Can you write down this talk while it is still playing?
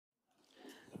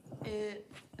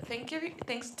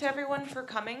Thanks to everyone for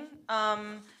coming.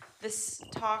 This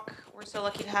talk, we're so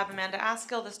lucky to have Amanda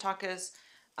Askell. This talk is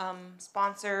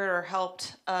sponsored or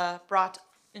helped, brought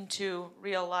into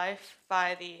real life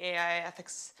by the AI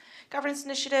Ethics Governance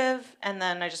Initiative. And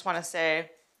then I just want to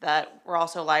say that we're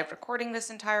also live recording this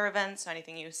entire event, so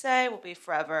anything you say will be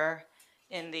forever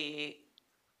in the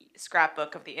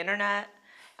scrapbook of the internet.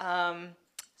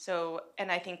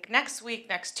 And I think next week,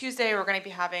 next Tuesday, we're going to be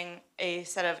having a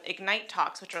set of Ignite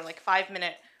talks, which are like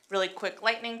 5-minute, really quick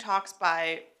lightning talks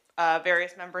by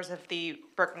various members of the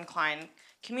Berkman Klein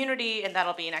community, and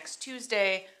that'll be next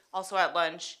Tuesday, also at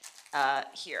lunch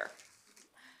here.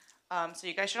 So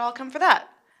you guys should all come for that.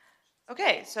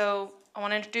 Okay, so I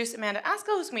want to introduce Amanda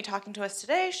Askell, who's going to be talking to us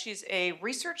today. She's a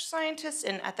research scientist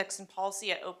in ethics and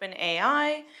policy at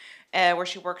OpenAI, where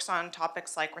she works on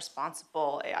topics like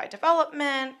responsible AI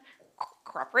development,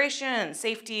 cooperation, and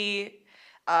safety.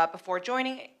 Before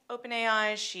joining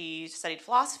OpenAI, she studied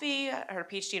philosophy, her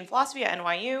PhD in philosophy at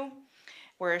NYU,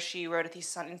 where she wrote a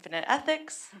thesis on infinite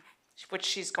ethics, which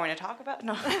she's going to talk about.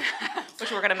 No,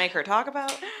 which we're going to make her talk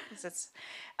about.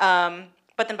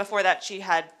 But then before that, she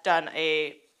had done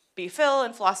a BPhil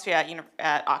in philosophy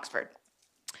at Oxford.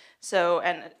 So,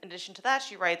 and in addition to that,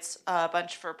 she writes a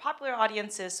bunch for popular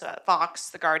audiences, so at Vox,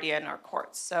 The Guardian, or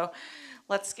Quartz. So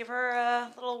let's give her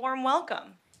a little warm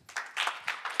welcome.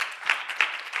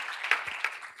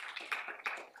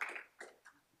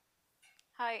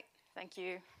 Hi, thank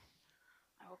you.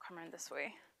 I will come around this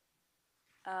way.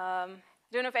 I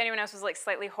don't know if anyone else was like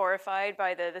slightly horrified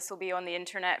by this will be on the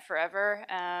internet forever.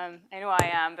 I know I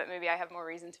am, but maybe I have more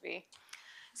reason to be.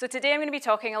 So today I'm going to be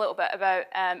talking a little bit about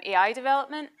AI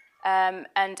development, and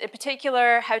in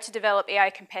particular, how to develop AI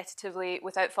competitively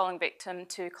without falling victim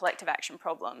to collective action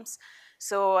problems.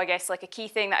 So I guess like a key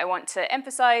thing that I want to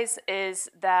emphasize is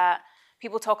that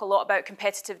people talk a lot about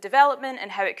competitive development and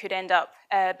how it could end up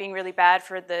being really bad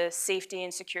for the safety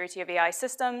and security of AI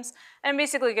systems. And I'm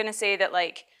basically going to say that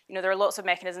there are lots of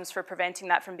mechanisms for preventing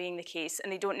that from being the case,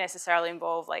 and they don't necessarily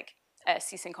involve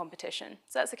ceasing competition.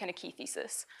 So that's the kind of key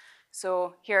thesis.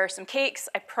 So here are some cakes.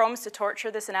 I promise to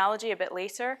torture this analogy a bit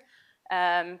later,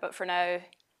 but for now,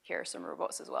 here are some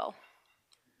robots as well.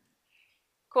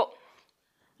 Cool.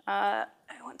 I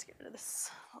want to get rid of this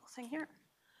little thing here.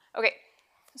 Okay,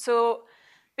 so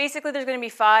basically there's going to be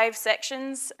 5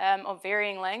 sections of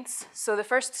varying lengths. So the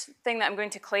first thing that I'm going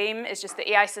to claim is just that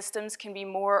AI systems can be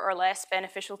more or less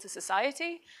beneficial to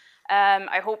society.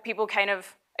 I hope people kind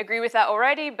of agree with that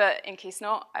already, but in case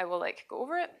not, I will go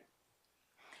over it.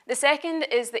 The second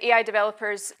is that AI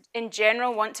developers in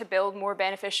general want to build more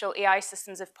beneficial AI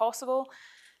systems if possible.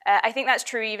 I think that's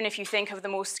true even if you think of the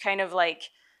most kind of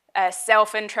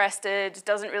self-interested,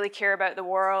 doesn't really care about the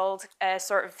world,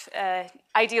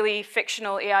 ideally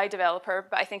fictional AI developer,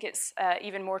 but I think it's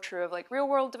even more true of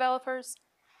real-world developers.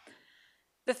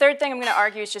 The third thing I'm going to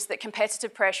argue is just that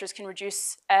competitive pressures can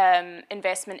reduce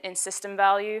investment in system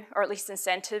value, or at least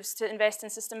incentives to invest in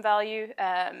system value,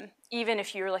 even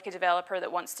if you're a developer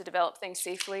that wants to develop things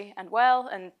safely and well,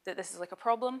 and that this is a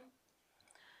problem.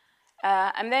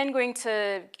 I'm then going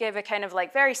to give a kind of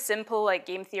very simple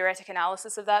game theoretic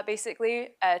analysis of that, basically,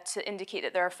 to indicate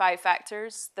that there are 5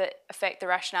 factors that affect the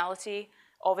rationality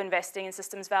of investing in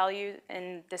systems value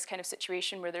in this kind of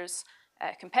situation where there's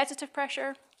competitive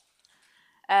pressure.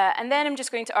 And then I'm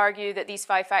just going to argue that these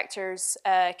 5 factors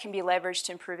can be leveraged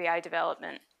to improve AI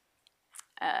development,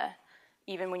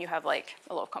 even when you have a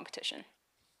lot of competition.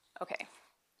 Okay,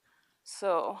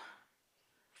 so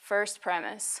first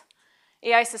premise.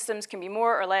 AI systems can be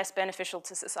more or less beneficial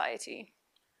to society.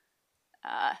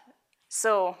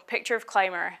 So, picture of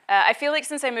climber. I feel like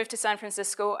since I moved to San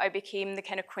Francisco, I became the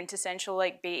kind of quintessential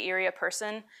Bay Area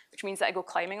person, which means that I go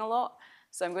climbing a lot.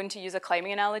 So I'm going to use a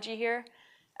climbing analogy here.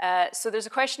 So there's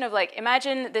a question of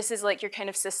imagine this is your kind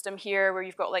of system here where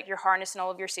you've got your harness and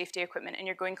all of your safety equipment and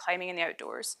you're going climbing in the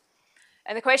outdoors.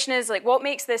 And the question is what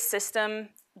makes this system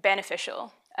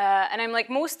beneficial? And I'm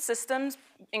most systems,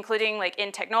 including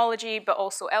in technology, but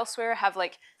also elsewhere, have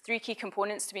 3 key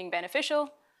components to being beneficial.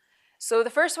 So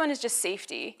the first one is just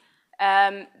safety.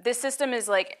 This system is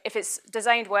if it's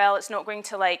designed well, it's not going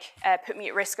to put me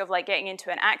at risk of getting into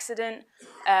an accident.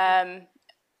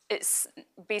 It's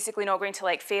basically not going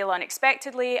to fail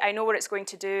unexpectedly. I know what it's going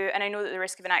to do, and I know that the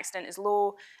risk of an accident is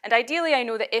low. And ideally, I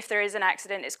know that if there is an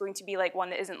accident, it's going to be one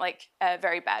that isn't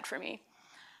very bad for me.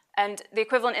 And the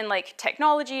equivalent in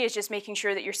technology is just making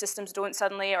sure that your systems don't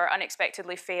suddenly or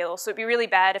unexpectedly fail. So it'd be really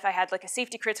bad if I had a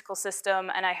safety critical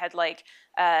system and I had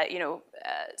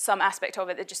some aspect of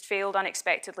it that just failed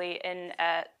unexpectedly in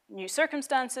new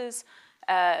circumstances.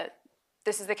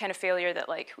 This is the kind of failure that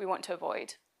we want to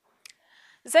avoid.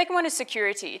 The second one is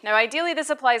security. Now, ideally,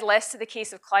 this applies less to the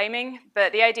case of climbing,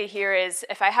 but the idea here is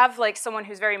if I have like someone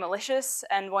who's very malicious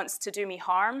and wants to do me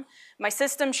harm, my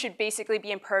system should basically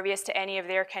be impervious to any of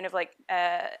their kind of like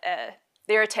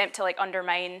their attempt to like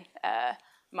undermine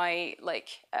my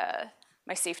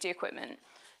safety equipment.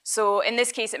 So in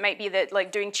this case, it might be that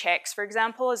like doing checks, for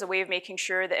example, is a way of making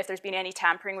sure that if there's been any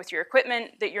tampering with your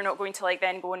equipment, that you're not going to like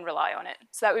then go and rely on it.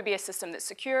 So that would be a system that's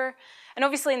secure. And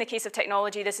obviously in the case of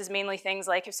technology, this is mainly things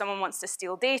like if someone wants to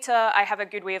steal data, I have a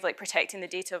good way of like protecting the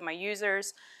data of my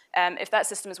users. If that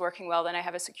system is working well, then I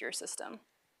have a secure system.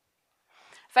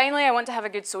 Finally, I want to have a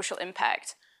good social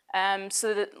impact.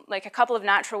 So that, like, a couple of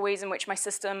natural ways in which my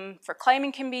system for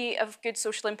climbing can be of good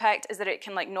social impact is that it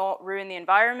can like not ruin the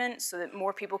environment so that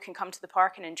more people can come to the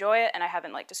park and enjoy it and I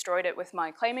haven't like destroyed it with my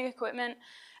climbing equipment.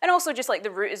 And also just like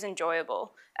the route is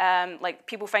enjoyable. Like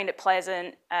people find it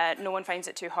pleasant, no one finds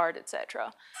it too hard,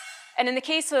 etc. And in the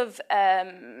case of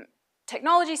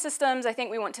technology systems, I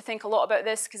think we want to think a lot about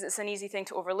this because it's an easy thing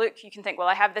to overlook. You can think, well,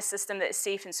 I have this system that is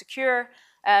safe and secure,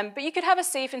 but you could have a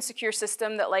safe and secure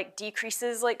system that like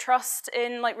decreases like trust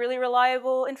in like really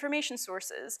reliable information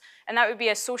sources, and that would be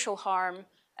a social harm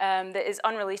that is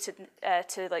unrelated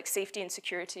to like safety and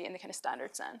security in the kind of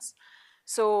standard sense.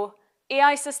 So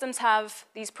AI systems have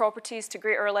these properties to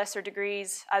greater or lesser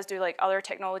degrees, as do like other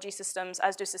technology systems,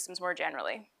 as do systems more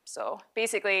generally. So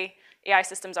basically, AI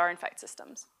systems are in fact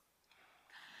systems.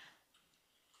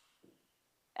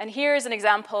 And here is an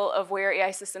example of where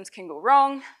AI systems can go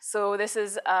wrong. So this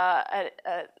is a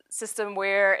system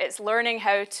where it's learning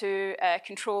how to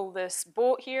control this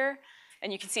boat here.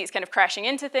 And you can see it's kind of crashing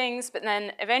into things, but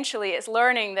then eventually it's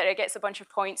learning that it gets a bunch of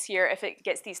points here if it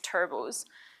gets these turbos.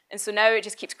 And so now it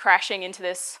just keeps crashing into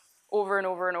this over and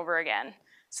over and over again.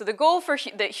 So the goal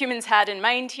that humans had in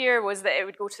mind here was that it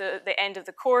would go to the end of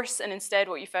the course, and instead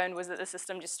what you found was that the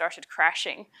system just started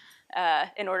crashing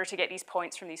in order to get these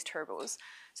points from these turbos.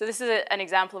 So this is an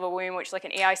example of a way in which like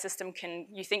an AI system can,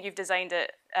 you think you've designed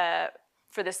it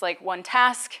for this like one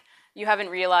task, you haven't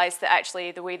realized that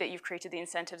actually the way that you've created the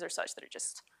incentives are such that it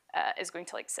just is going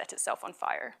to like set itself on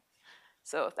fire.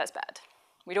 So that's bad.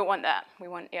 We don't want that. We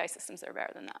want AI systems that are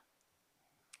better than that.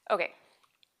 Okay.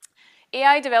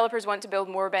 AI developers want to build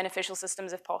more beneficial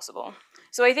systems if possible.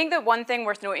 So I think that one thing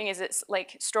worth noting is it's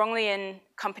like strongly in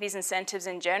companies' incentives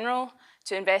in general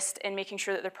to invest in making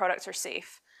sure that their products are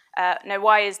safe. Now,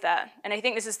 why is that? And I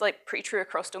think this is like pretty true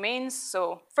across domains.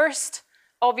 So first,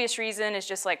 obvious reason is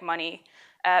just like money.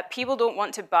 People don't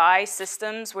want to buy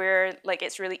systems where like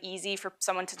it's really easy for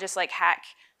someone to just like hack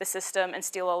the system and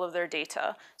steal all of their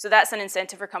data. So that's an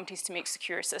incentive for companies to make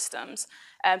secure systems.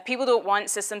 People don't want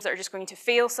systems that are just going to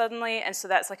fail suddenly, and so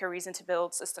that's like a reason to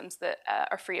build systems that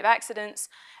are free of accidents.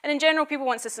 And in general, people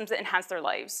want systems that enhance their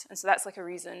lives, and so that's like a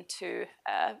reason to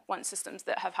want systems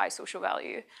that have high social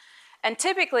value. And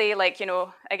typically, like, you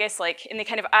know, I guess like in the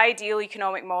kind of ideal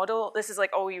economic model, this is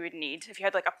like all you would need. If you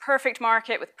had like a perfect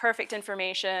market with perfect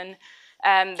information,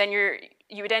 then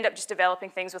you would end up just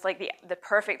developing things with like the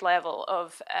perfect level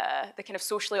of the kind of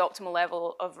socially optimal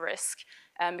level of risk,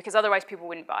 because otherwise people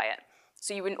wouldn't buy it.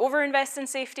 So you wouldn't overinvest in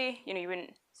safety, you know, you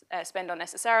wouldn't spend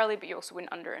unnecessarily, but you also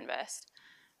wouldn't underinvest.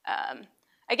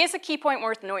 I guess a key point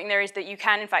worth noting there is that you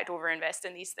can in fact overinvest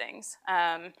in these things.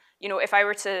 You know, if I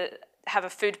were to have a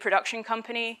food production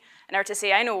company and I were to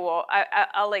say, I know what,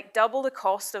 I'll like double the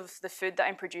cost of the food that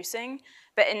I'm producing,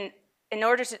 but in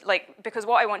order to like, because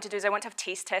what I want to do is I want to have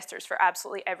taste testers for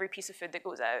absolutely every piece of food that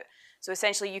goes out. So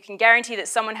essentially you can guarantee that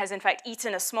someone has in fact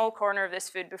eaten a small corner of this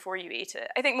food before you ate it.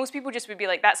 I think most people just would be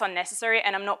like, that's unnecessary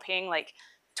and I'm not paying like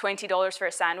 $20 for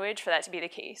a sandwich for that to be the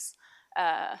case.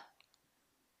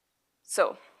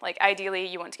 So like ideally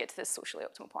you want to get to this socially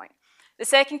optimal point. The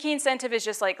second key incentive is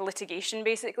just like litigation,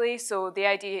 basically. So the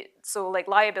idea, so like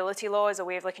liability law is a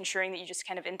way of like ensuring that you just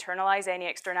kind of internalize any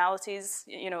externalities.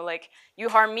 You know, like you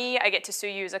harm me, I get to sue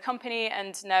you as a company,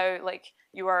 and now like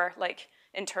you are like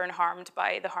in turn harmed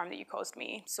by the harm that you caused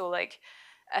me. So like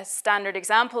a standard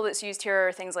example that's used here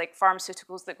are things like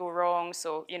pharmaceuticals that go wrong.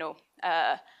 So, you know,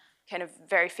 kind of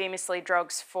very famously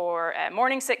drugs for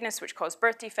morning sickness, which caused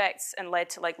birth defects and led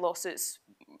to like lawsuits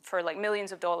for like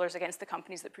millions of dollars against the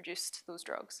companies that produced those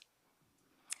drugs.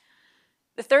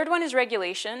 The third one is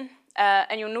regulation,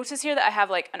 and you'll notice here that I have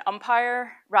like an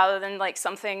umpire rather than like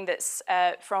something that's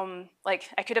from like,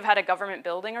 I could have had a government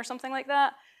building or something like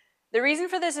that. The reason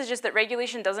for this is just that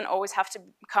regulation doesn't always have to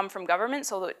come from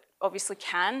governments, although it obviously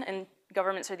can, and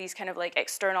governments are these kind of like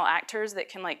external actors that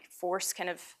can like force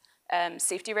kind of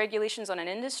safety regulations on an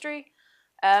industry.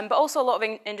 But also a lot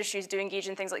of industries do engage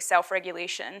in things like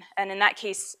self-regulation. And in that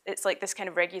case, it's like this kind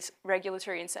of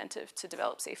regulatory incentive to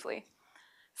develop safely.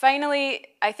 Finally,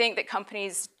 I think that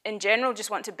companies in general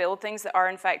just want to build things that are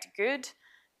in fact good.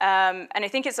 And I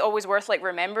think it's always worth like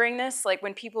remembering this. Like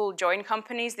when people join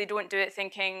companies, they don't do it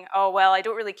thinking, oh, well, I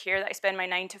don't really care that I spend my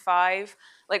 9 to 5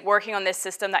 like working on this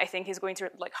system that I think is going to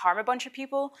like harm a bunch of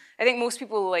people. I think most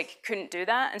people like couldn't do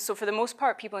that. And so for the most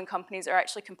part, people in companies are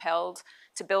actually compelled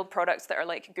to build products that are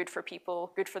like good for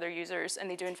people, good for their users, and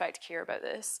they do in fact care about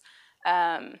this.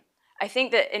 I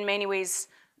think that in many ways,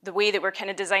 the way that we're kind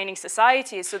of designing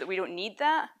society is so that we don't need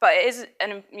that, but it is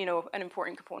an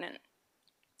important component.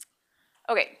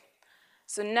 Okay,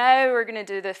 so now we're gonna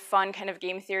do the fun kind of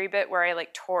game theory bit where I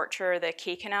like torture the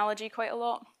cake analogy quite a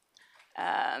lot,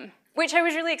 which I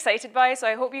was really excited by, so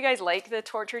I hope you guys like the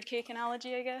tortured cake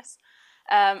analogy, I guess.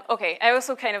 Okay, I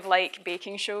also kind of like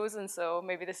baking shows, and so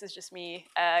maybe this is just me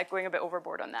going a bit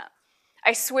overboard on that.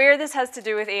 I swear this has to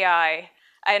do with AI,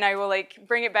 and I will like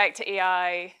bring it back to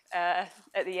AI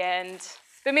at the end.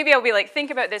 But maybe I'll be like, think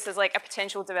about this as like a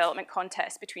potential development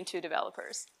contest between two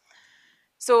developers.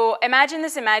 So imagine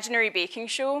this imaginary baking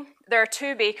show. There are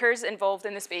two bakers involved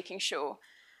in this baking show,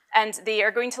 and they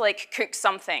are going to like cook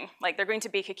something, like they're going to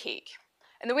bake a cake.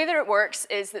 And the way that it works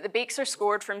is that the bakes are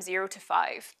scored from 0 to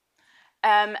 5.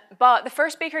 But the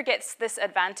first baker gets this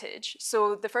advantage.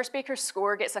 So the first baker's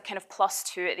score gets a kind of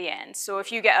 +2 at the end. So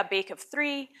if you get a bake of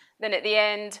 3, then at the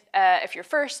end, if you're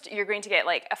first, you're going to get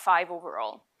like a 5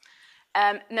 overall.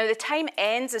 Now the time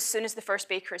ends as soon as the first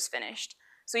baker is finished.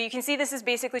 So you can see this is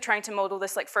basically trying to model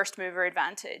this like first mover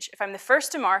advantage. If I'm the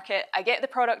first to market, I get the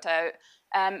product out,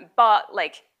 but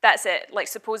like that's it. Like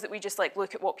suppose that we just like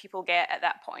look at what people get at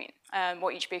that point,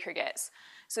 what each baker gets.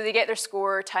 So they get their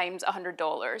score times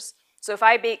 $100. So if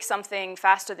I bake something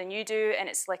faster than you do and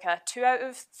it's like a 2 out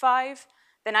of 5,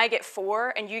 then I get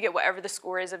 4 and you get whatever the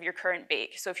score is of your current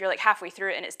bake. So if you're like halfway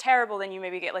through it and it's terrible, then you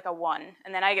maybe get like a 1,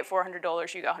 and then I get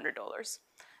 $400, you get $100.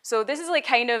 So this is like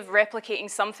kind of replicating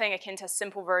something akin to a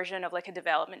simple version of like a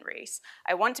development race.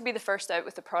 I want to be the first out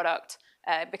with the product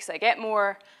because I get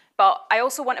more, but I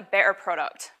also want a better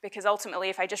product because ultimately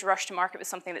if I just rush to market with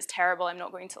something that's terrible, I'm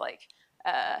not going to like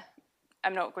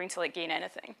gain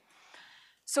anything.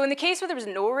 So in the case where there was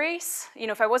no race,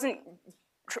 if I wasn't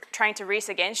trying to race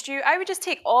against you, I would just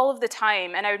take all of the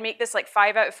time and I would make this like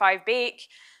 5 out of 5 bake.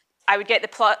 I would get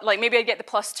the maybe I'd get the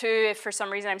 +2 if for some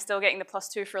reason I'm still getting the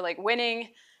 +2 for like winning.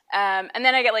 And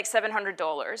then I get like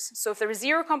 $700. So if there was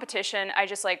 0 competition, I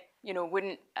just like,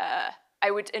 wouldn't,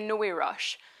 I would in no way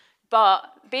rush. But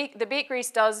the bake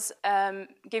race does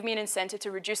give me an incentive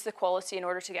to reduce the quality in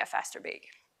order to get a faster bake.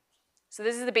 So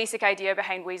this is the basic idea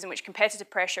behind ways in which competitive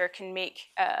pressure can make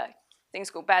things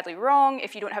go badly wrong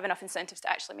if you don't have enough incentives to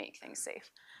actually make things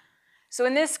safe. So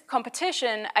in this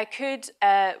competition, I could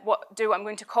do what I'm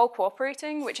going to call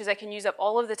cooperating, which is I can use up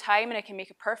all of the time and I can make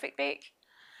a perfect bake.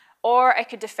 Or I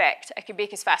could defect. I could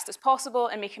bake as fast as possible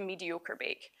and make a mediocre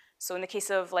bake. So in the case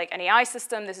of like an AI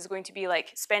system, this is going to be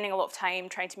like spending a lot of time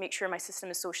trying to make sure my system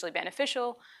is socially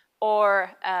beneficial,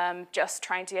 or just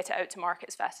trying to get it out to market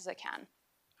as fast as I can.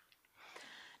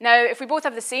 Now, if we both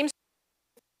have the same,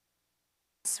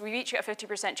 we each get a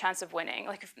 50% chance of winning.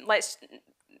 Like,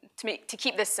 to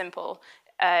keep this simple,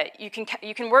 you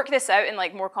can work this out in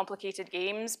like more complicated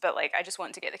games, but like I just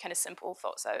want to get the kind of simple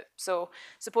thoughts out. So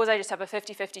suppose I just have a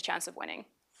 50-50 chance of winning.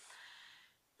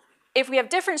 If we have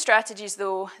different strategies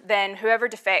though, then whoever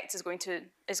defects is going to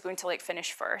like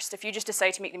finish first. If you just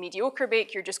decide to make the mediocre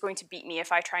bake, you're just going to beat me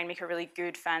if I try and make a really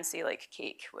good fancy like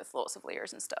cake with lots of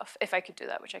layers and stuff. If I could do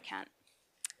that, which I can't.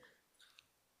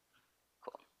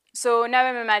 Cool. So now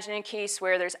I'm imagining a case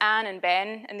where there's Anne and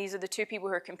Ben, and these are the two people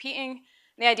who are competing.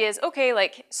 And the idea is, okay,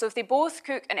 like so if they both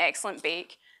cook an excellent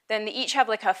bake, then they each have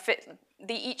like a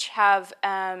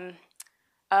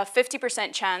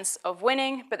 50% chance of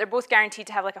winning, but they're both guaranteed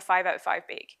to have like a 5 out of 5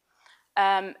 bake.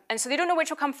 And so they don't know which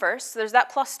will come first, so there's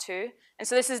that +2, and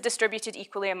so this is distributed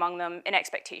equally among them in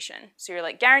expectation. So you're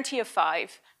like guarantee of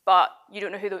 5, but you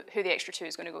don't know who the extra 2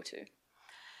 is going to go to.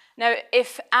 Now,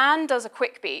 if Anne does a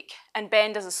quick bake and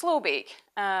Ben does a slow bake,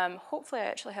 hopefully I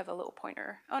actually have a little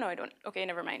pointer. Oh no, I don't. Okay,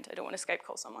 never mind. I don't want to Skype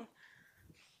call someone.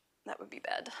 That would be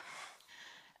bad.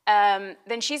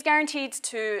 Then she's guaranteed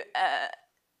to.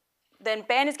 Then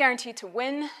Ben is guaranteed to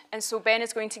win, and so Ben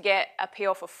is going to get a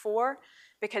payoff of 4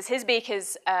 because his bake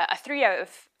is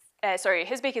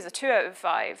his bake is a 2 out of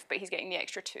 5, but he's getting the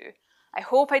extra 2. I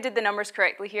hope I did the numbers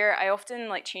correctly here. I often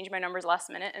like change my numbers last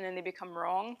minute and then they become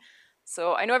wrong.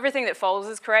 So I know everything that follows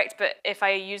is correct, but if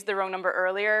I used the wrong number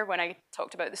earlier when I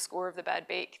talked about the score of the bad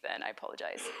bake, then I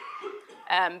apologize.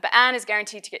 But Anne is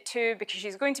guaranteed to get 2 because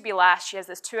she's going to be last. She has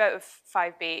this 2 out of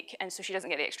 5 bake, and so she doesn't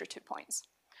get the extra 2 points.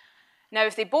 Now,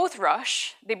 if they both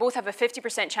rush, they both have a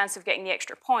 50% chance of getting the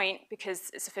extra point because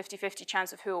it's a 50-50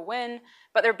 chance of who will win,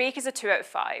 but their bake is a 2 out of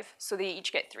 5, so they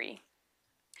each get 3.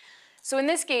 So in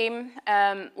this game,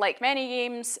 like many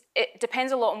games, it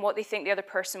depends a lot on what they think the other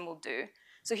person will do.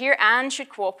 So here, Anne should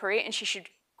cooperate, and she should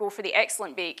go for the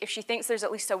excellent bake if she thinks there's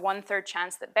at least a 1/3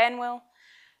 chance that Ben will.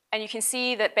 And you can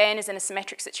see that Ben is in a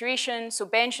symmetric situation, so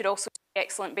Ben should also do the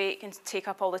excellent bake and take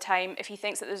up all the time if he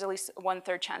thinks that there's at least a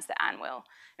 1/3 chance that Anne will.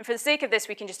 And for the sake of this,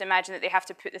 we can just imagine that they have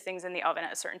to put the things in the oven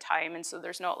at a certain time, and so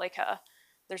there's not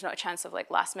a chance of like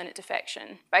last-minute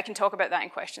defection. But I can talk about that in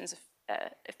questions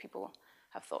if people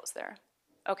have thoughts there.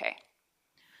 Okay.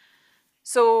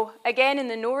 So again, in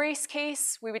the no race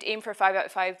case, we would aim for a 5 out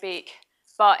of 5 bake.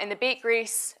 But in the bake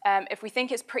race, if we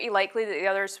think it's pretty likely that the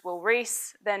others will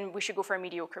race, then we should go for a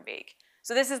mediocre bake.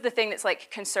 So this is the thing that's like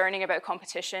concerning about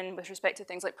competition with respect to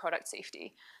things like product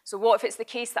safety. So what if it's the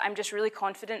case that I'm just really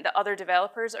confident that other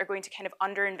developers are going to kind of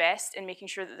underinvest in making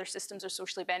sure that their systems are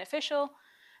socially beneficial?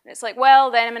 And it's like,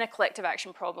 well, then I'm in a collective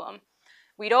action problem.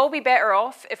 We'd all be better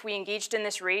off if we engaged in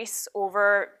this race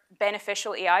over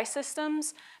beneficial AI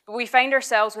systems, but we find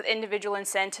ourselves with individual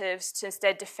incentives to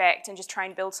instead defect and just try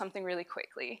and build something really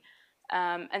quickly.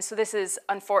 And so this is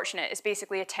unfortunate. It's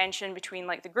basically a tension between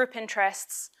like the group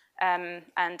interests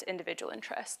and individual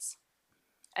interests.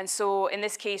 And so in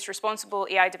this case, responsible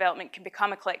AI development can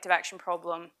become a collective action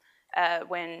problem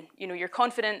when you're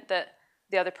confident that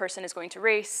the other person is going to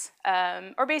race,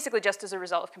 or basically just as a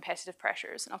result of competitive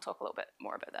pressures. And I'll talk a little bit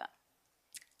more about that.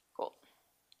 Cool.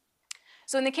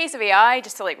 So in the case of AI,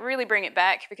 just to like really bring it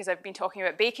back, because I've been talking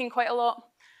about baking quite a lot,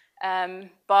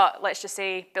 but let's just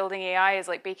say building AI is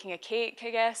like baking a cake, I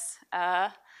guess,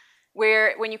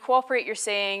 where when you cooperate, you're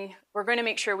saying, we're going to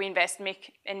make sure we invest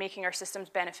in making our systems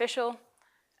beneficial.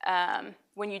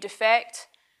 When you defect,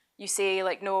 you say,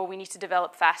 like, no, we need to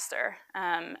develop faster,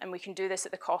 and we can do this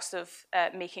at the cost of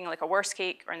making like a worse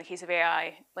cake, or in the case of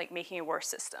AI, like making a worse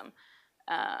system,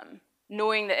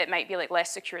 knowing that it might be like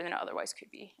less secure than it otherwise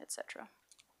could be, etc.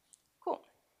 Cool.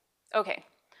 Okay.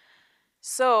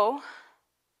 So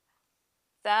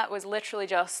that was literally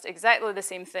just exactly the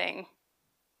same thing,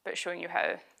 but showing you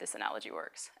how this analogy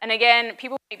works. And again,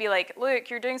 people might be like, look,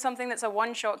 you're doing something that's a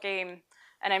one-shot game,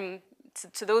 and I'm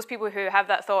to those people who have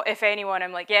that thought, if anyone,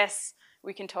 I'm like, yes,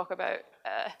 we can talk about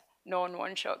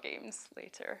non-one-shot games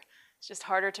later. It's just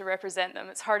harder to represent them.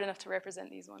 It's hard enough to represent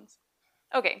these ones.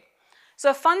 Okay, so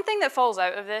a fun thing that falls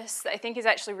out of this that I think is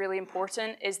actually really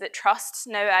important is that trust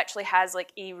now actually has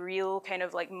like a real kind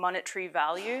of like monetary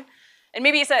value. And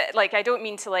maybe it's like, I don't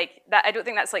mean to like, that. I don't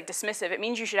think that's like dismissive. It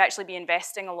means you should actually be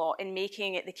investing a lot in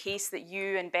making it the case that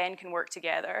you and Ben can work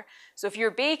together. So if you're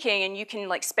baking and you can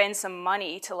like spend some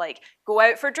money to like go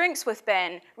out for drinks with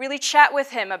Ben, really chat with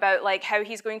him about like how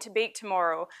he's going to bake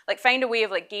tomorrow, like find a way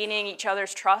of like gaining each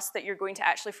other's trust that you're going to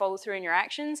actually follow through in your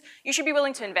actions, you should be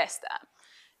willing to invest that.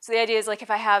 So the idea is like if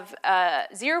I have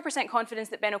 0% confidence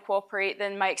that Ben will cooperate,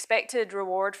 then my expected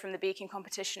reward from the baking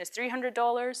competition is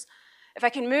 $300. If I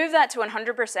can move that to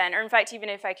 100%, or in fact, even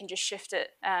if I can just shift it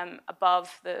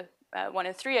above the 1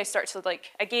 in 3, I start to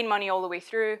like, I gain money all the way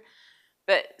through.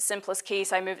 But simplest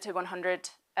case, I move it to 100%,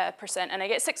 and I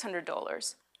get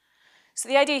 $600. So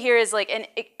the idea here is like,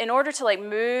 in order to like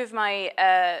move my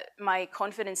my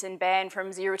confidence in Ben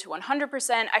from 0 to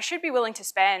 100%, I should be willing to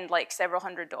spend like several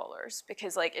 $100s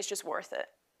because like it's just worth it.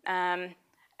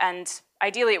 And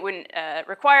ideally, it wouldn't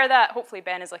require that. Hopefully,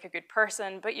 Ben is like a good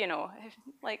person. But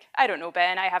like I don't know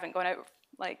Ben. I haven't gone out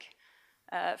like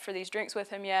for these drinks with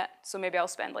him yet. So maybe I'll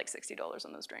spend like $60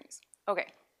 on those drinks. Okay.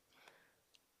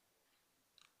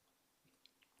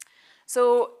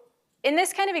 So in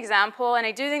this kind of example, and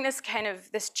I do think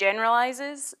this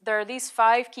generalizes, there are these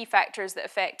 5 key factors that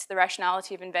affect the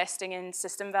rationality of investing in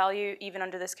system value, even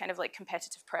under this kind of like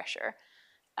competitive pressure.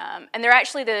 And they're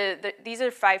actually these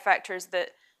are 5 factors that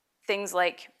things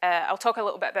like, I'll talk a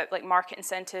little bit about like market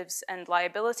incentives and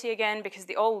liability again, because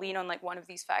they all lean on like one of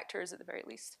these factors at the very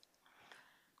least.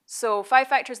 So 5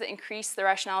 factors that increase the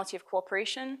rationality of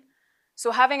cooperation.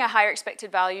 So having a higher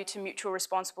expected value to mutual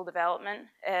responsible development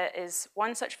is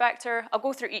one such factor. I'll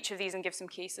go through each of these and give some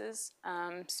cases,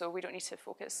 so we don't need to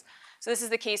focus. So this is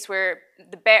the case where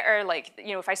the better, like,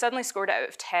 if I suddenly scored it out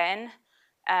of 10,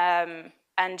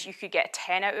 and you could get a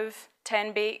 10 out of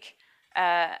 10 bake,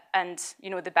 and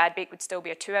the bad bake would still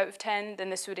be a 2 out of 10, then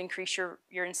this would increase your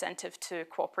incentive to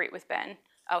cooperate with Ben.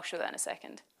 I'll show that in a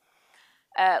second.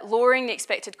 Lowering the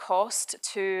expected cost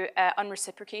to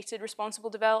unreciprocated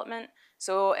responsible development.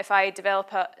 So if I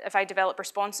develop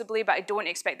responsibly, but I don't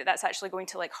expect that that's actually going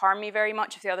to like harm me very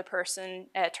much if the other person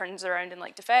turns around and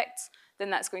like defects, then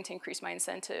that's going to increase my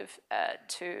incentive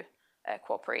to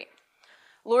cooperate.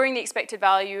 lowering the expected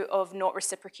value of not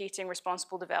reciprocating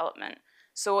responsible development.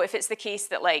 So if it's the case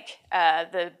that like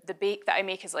the bake that I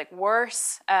make is like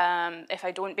worse, if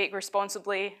I don't bake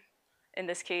responsibly, in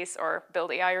this case, or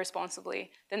build AI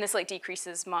responsibly, then this like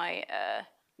decreases my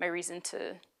my reason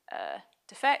to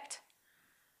defect.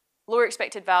 Lower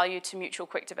expected value to mutual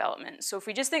quick development. So if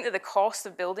we just think that the cost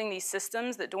of building these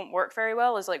systems that don't work very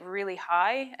well is like really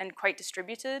high and quite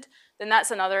distributed, then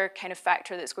that's another kind of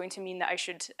factor that's going to mean that I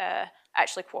should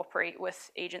actually cooperate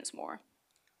with agents more.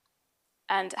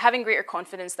 And having greater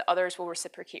confidence that others will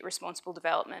reciprocate responsible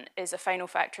development is a final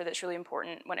factor that's really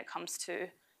important when it comes to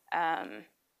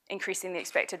increasing the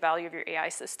expected value of your AI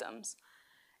systems.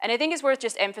 And I think it's worth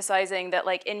just emphasizing that,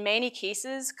 like, in many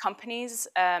cases, companies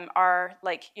are,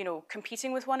 like, you know,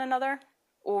 competing with one another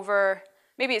over,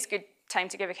 maybe it's a good time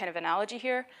to give a kind of analogy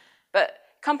here, but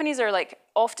companies are, like,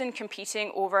 often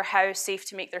competing over how safe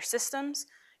to make their systems.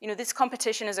 You know, this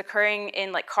competition is occurring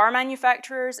in, like, car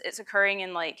manufacturers, it's occurring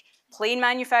in, like, plane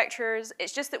manufacturers.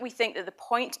 It's just that we think that the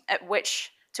point at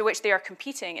which they are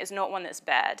competing is not one that's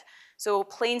bad. So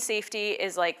plane safety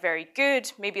is, like, very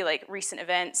good, maybe, like, recent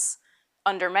events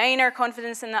undermine our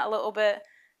confidence in that a little bit,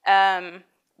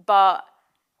 but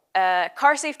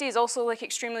car safety is also like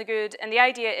extremely good, and the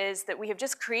idea is that we have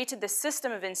just created this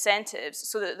system of incentives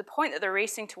so that the point that they're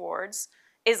racing towards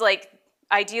is like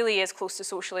ideally as close to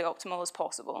socially optimal as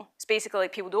possible. It's basically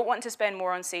like people don't want to spend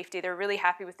more on safety, they're really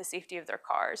happy with the safety of their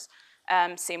cars,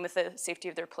 same with the safety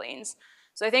of their planes.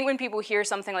 So I think when people hear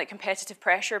something like competitive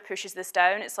pressure pushes this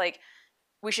down, it's like,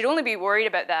 we should only be worried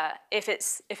about that if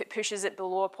it pushes it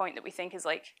below a point that we think is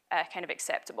like kind of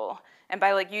acceptable. And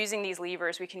by like using these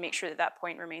levers, we can make sure that that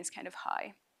point remains kind of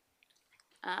high.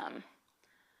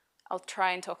 I'll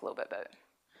try and talk a little bit about it.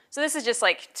 So this is just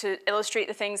like to illustrate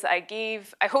the things that I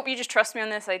gave. I hope you just trust me on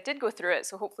this. I did go through it,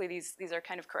 so hopefully these are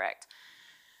kind of correct.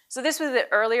 So this was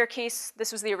the earlier case.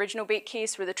 This was the original bake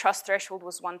case where the trust threshold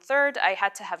was 1/3. I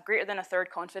had to have greater than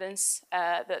 1/3 confidence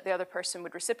that the other person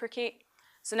would reciprocate.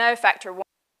 So now factor 1.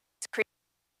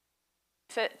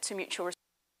 Fit to mutual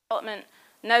development.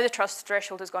 Now the trust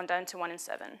threshold has gone down to 1 in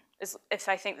 7. If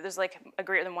I think that there's like a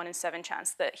greater than 1 in 7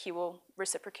 chance that he will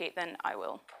reciprocate, then I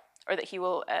will. Or that he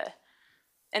will,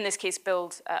 in this case,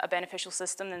 build a beneficial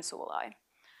system, then so will I.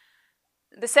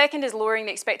 The second is lowering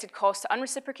the expected cost to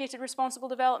unreciprocated responsible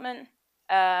development.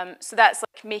 So that's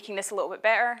like making this a little bit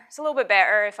better. It's a little bit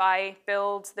better if I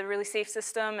build the really safe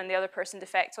system and the other person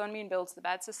defects on me and builds the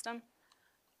bad system.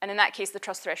 And in that case, the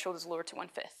trust threshold is lowered to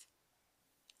 1/5.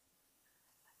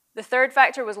 The third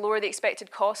factor was lower the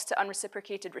expected cost to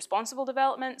unreciprocated responsible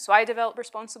development. So I develop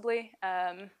responsibly.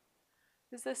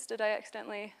 Did I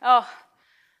accidentally? Oh,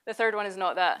 the third one is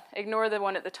not that. Ignore the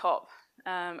one at the top.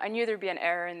 I knew there'd be an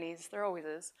error in these. There always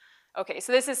is. Okay,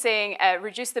 so this is saying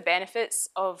reduce the benefits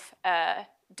of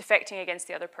defecting against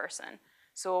the other person.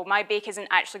 So my bake isn't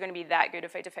actually going to be that good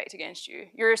if I defect against you.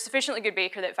 You're a sufficiently good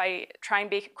baker that if I try and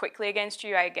bake it quickly against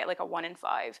you, I get like a 1 in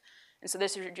 5. And so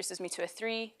this reduces me to a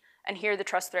 3. And here the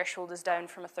trust threshold is down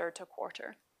from 1/3 to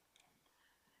 1/4.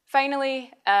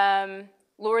 Finally,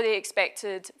 lower the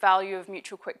expected value of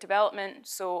mutual quick development.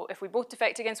 So if we both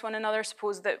defect against one another,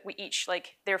 suppose that we each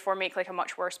like therefore make like a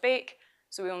much worse bake.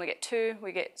 So we only get 2.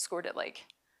 We get scored at like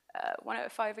 1 out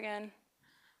of 5 again.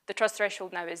 The trust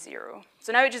threshold now is 0.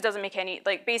 So now it just doesn't make any,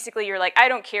 like basically you're like, I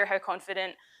don't care how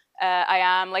confident I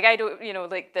am, like I don't, you know,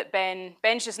 like that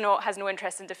Ben's just has no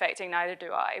interest in defecting, neither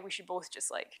do I. We should both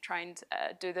just like try and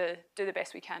do the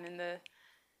best we can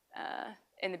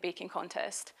in the baking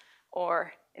contest,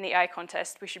 or in the AI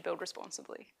contest, we should build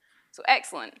responsibly. So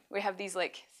excellent, we have these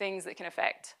like things that can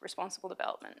affect responsible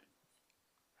development.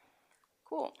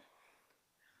 Cool.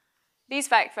 These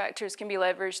factors can be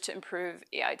leveraged to improve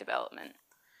AI development.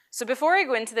 So before I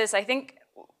go into this, I think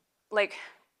like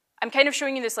I'm kind of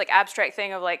showing you this like abstract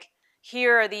thing of like,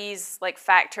 here are these like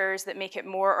factors that make it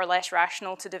more or less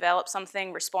rational to develop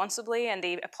something responsibly, and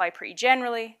they apply pretty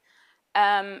generally.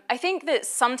 I think that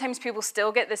sometimes people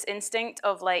still get this instinct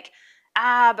of like,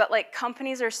 but like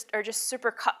companies are just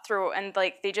super cutthroat, and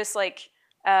like they just like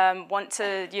want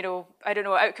to, you know, I don't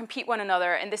know, outcompete one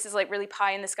another, and this is like really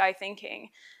pie in the sky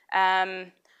thinking.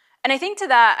 And I think to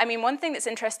that, I mean, one thing that's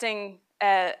interesting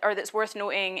or that's worth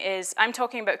noting is I'm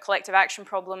talking about collective action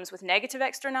problems with negative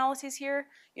externalities here.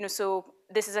 You know, so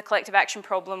this is a collective action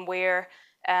problem where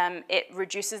it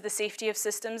reduces the safety of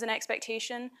systems and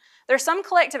expectation. There are some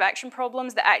collective action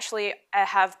problems that actually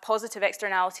have positive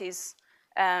externalities.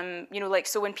 You know, like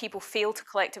so when people fail to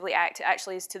collectively act, it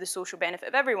actually is to the social benefit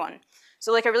of everyone.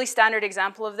 So like a really standard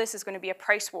example of this is going to be a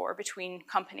price war between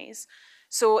companies.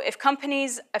 So if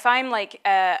I'm like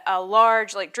a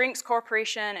large like drinks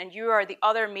corporation and you are the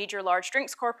other major large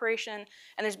drinks corporation,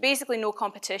 and there's basically no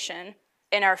competition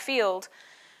in our field,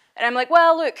 and I'm like,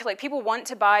 well, look, like people want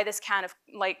to buy this can of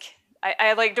like,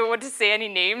 I like don't want to say any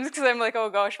names because I'm like, oh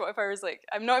gosh, what if I was like,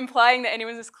 I'm not implying that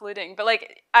anyone's excluding, but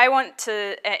like I want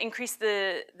to increase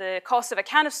the cost of a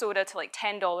can of soda to like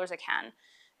 $10 a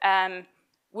can.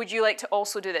 Would you like to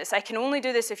also do this? I can only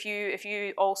do this if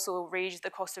you also raise the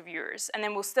cost of yours, and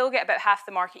then we'll still get about half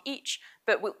the market each,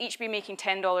 but we'll each be making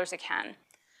 $10 a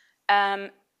can.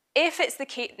 If it's the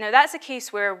case, now that's a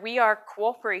case where we are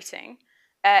cooperating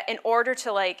in order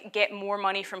to like get more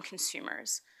money from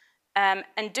consumers. And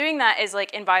doing that is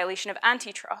like in violation of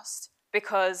antitrust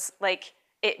because like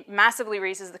it massively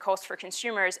raises the cost for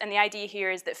consumers. And the idea here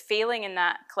is that failing in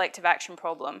that collective action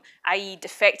problem, i.e.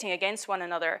 defecting against one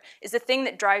another, is the thing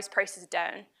that drives prices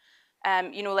down.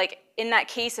 You know, like in that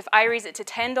case, if I raise it to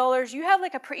 $10, you have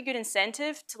like a pretty good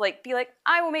incentive to like be like,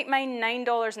 I will make mine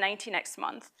 $9.90 next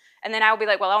month. And then I'll be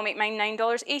like, well, I'll make mine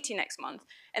 $9.80 next month.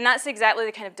 And that's exactly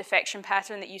the kind of defection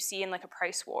pattern that you see in like a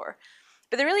price war.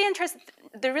 But the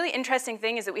really interesting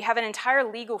thing is that we have an entire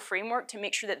legal framework to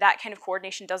make sure that that kind of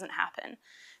coordination doesn't happen.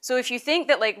 So if you think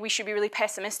that like we should be really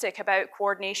pessimistic about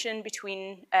coordination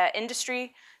between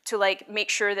industry to like make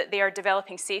sure that they are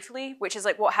developing safely, which is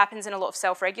like what happens in a lot of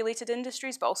self-regulated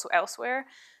industries, but also elsewhere,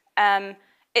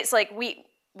 it's like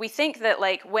we think that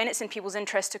like when it's in people's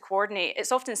interest to coordinate,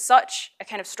 it's often such a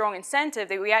kind of strong incentive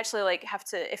that we actually like have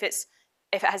to, if it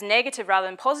has negative rather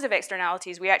than positive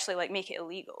externalities, we actually like make it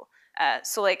illegal.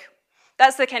 So like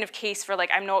that's the kind of case for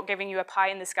like I'm not giving you a pie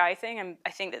in the sky thing.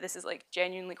 I think that this is like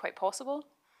genuinely quite possible.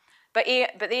 But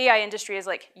the AI industry is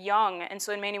like young, and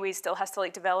so in many ways still has to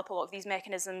like develop a lot of these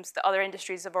mechanisms that other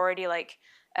industries have already like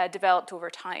developed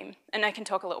over time. And I can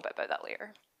talk a little bit about that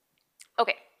later.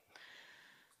 Okay.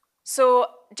 So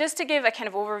just to give a kind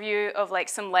of overview of like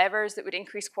some levers that would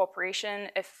increase cooperation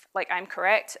if like I'm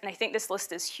correct, and I think this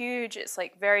list is huge, it's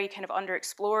like very kind of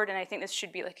underexplored, and I think this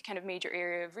should be like a kind of major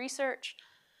area of research.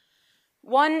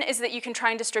 One is that you can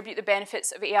try and distribute the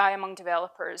benefits of AI among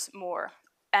developers more,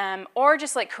 or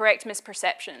just like correct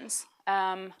misperceptions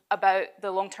about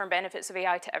the long-term benefits of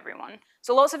AI to everyone.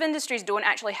 So lots of industries don't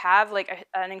actually have like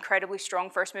an incredibly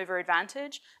strong first mover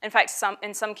advantage. In fact,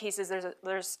 in some cases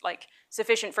there's like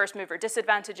sufficient first mover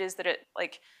disadvantages that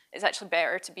it's actually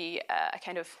better to be a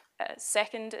kind of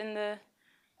second in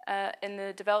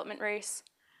the development race.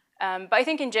 But I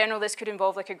think in general this could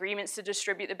involve like agreements to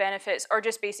distribute the benefits, or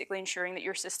just basically ensuring that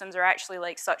your systems are actually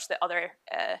like such that other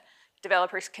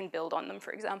developers can build on them,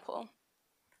 for example.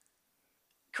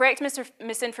 Correct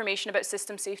misinformation about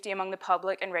system safety among the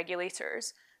public and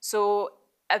regulators. So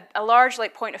a large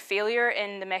like point of failure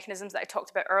in the mechanisms that I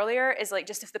talked about earlier is like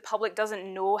just if the public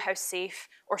doesn't know how safe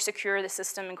or secure the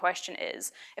system in question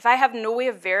is. If I have no way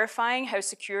of verifying how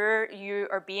secure you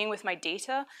are being with my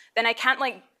data, then I can't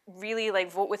like really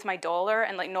like vote with my dollar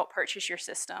and like not purchase your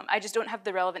system. I just don't have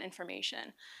the relevant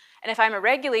information. And if I'm a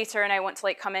regulator and I want to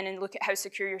like come in and look at how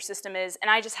secure your system is,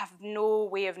 and I just have no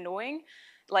way of knowing,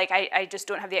 like I just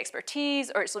don't have the expertise,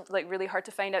 or it's like really hard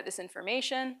to find out this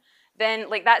information, then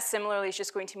like that similarly is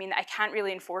just going to mean that I can't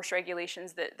really enforce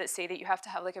regulations that say that you have to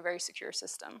have like a very secure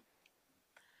system.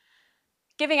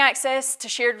 Giving access to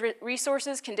shared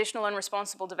resources, conditional and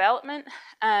responsible development.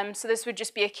 So this would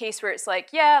just be a case where it's like,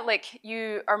 yeah, like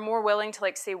you are more willing to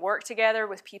like say work together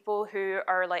with people who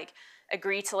are like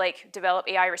agree to like develop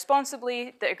AI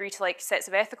responsibly, that agree to like sets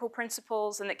of ethical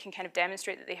principles, and that can kind of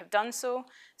demonstrate that they have done so.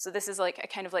 So this is like a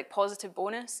kind of like positive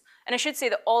bonus. And I should say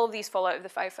that all of these fall out of the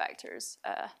 5 factors.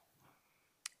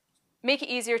 Make it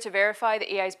easier to verify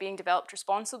that AI is being developed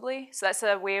responsibly. So that's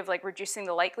a way of like reducing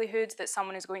the likelihood that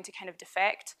someone is going to kind of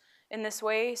defect in this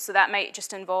way. So that might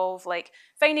just involve like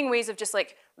finding ways of just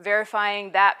like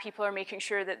verifying that people are making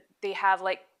sure that they have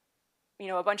like, you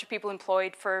know, a bunch of people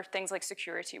employed for things like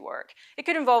security work. It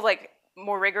could involve like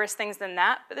more rigorous things than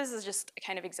that, but this is just a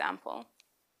kind of example.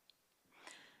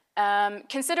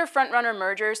 Consider front-runner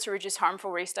mergers to reduce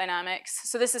harmful race dynamics.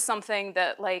 So this is something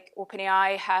that like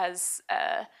OpenAI has,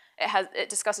 it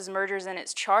discusses mergers in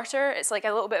its charter. It's like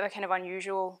a little bit of a kind of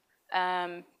unusual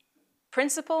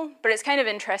principle, but it's kind of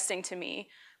interesting to me,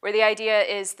 where the idea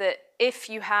is that if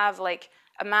you have like,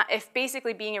 if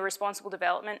basically being a responsible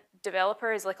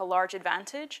developer is like a large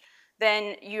advantage,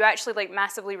 then you actually like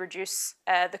massively reduce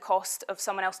the cost of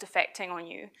someone else defecting on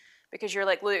you. Because you're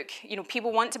like, look, you know,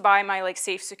 people want to buy my like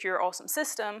safe, secure, awesome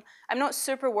system. I'm not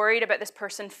super worried about this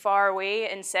person far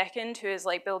away in second who is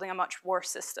like building a much worse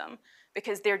system.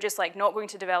 because they're just like not going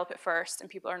to develop it first, and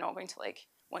people are not going to like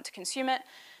want to consume it.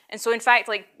 And so in fact,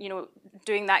 like, you know,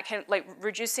 doing that kind of like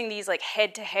reducing these like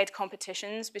head-to-head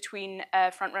competitions between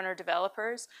front-runner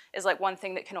developers is like one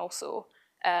thing that can also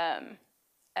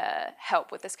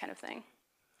help with this kind of thing.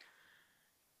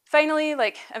 Finally,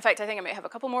 like, in fact, I think I might have a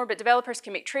couple more, but developers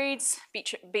can make trades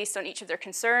based on each of their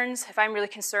concerns. If I'm really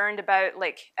concerned about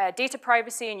like data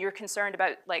privacy and you're concerned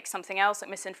about like something else,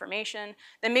 like misinformation,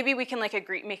 then maybe we can like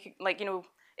agree, make like, you know,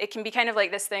 it can be kind of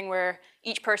like this thing where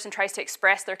each person tries to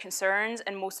express their concerns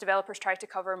and most developers try to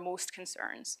cover most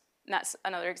concerns. And that's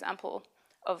another example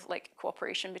of like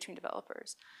cooperation between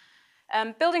developers.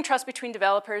 Building trust between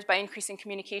developers by increasing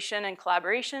communication and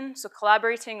collaboration. So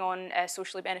collaborating on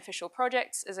socially beneficial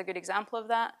projects is a good example of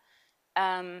that.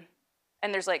 And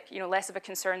there's like, you know, less of a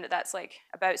concern that that's like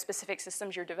about specific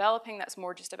systems you're developing. That's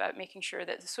more just about making sure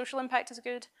that the social impact is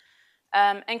good.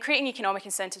 And creating economic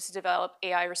incentives to develop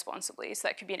AI responsibly. So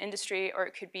that could be an industry or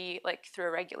it could be like through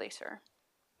a regulator.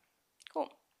 Cool.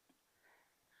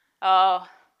 Oh,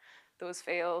 those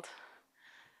failed.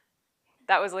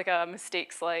 That was like a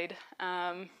mistake slide.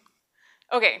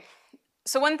 Okay,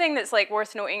 so one thing that's like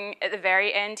worth noting at the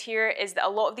very end here is that a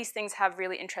lot of these things have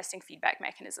really interesting feedback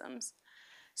mechanisms.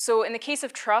 So in the case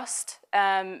of trust,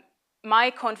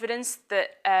 my confidence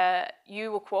that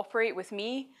you will cooperate with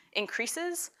me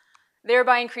increases,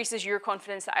 thereby increases your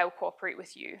confidence that I will cooperate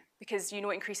with you, because you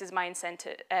know it increases my incentive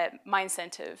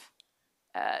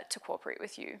to cooperate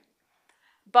with you.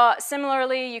 But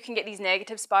similarly, you can get these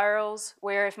negative spirals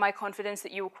where if my confidence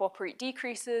that you will cooperate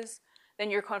decreases,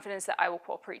 then your confidence that I will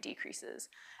cooperate decreases.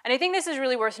 And I think this is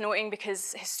really worth noting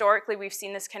because historically we've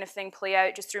seen this kind of thing play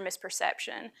out just through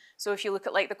misperception. So if you look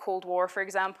at like the Cold War, for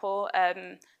example,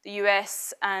 the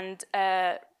US and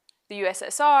the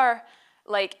USSR,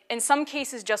 like in some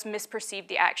cases just misperceived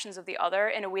the actions of the other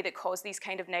in a way that caused these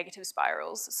kind of negative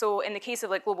spirals. So in the case of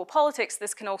like global politics,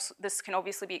 this can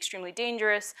obviously be extremely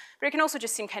dangerous, but it can also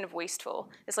just seem kind of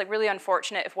wasteful. It's like really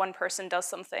unfortunate if one person does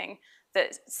something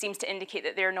that seems to indicate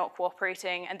that they're not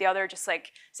cooperating and the other just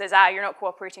like says, you're not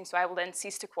cooperating, so I will then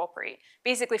cease to cooperate.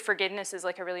 Basically, forgiveness is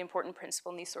like a really important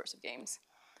principle in these sorts of games.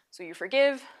 So you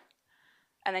forgive,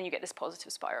 and then you get this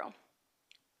positive spiral.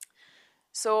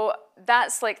 So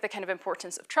that's like the kind of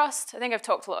importance of trust. I think I've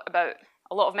talked about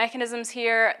a lot of mechanisms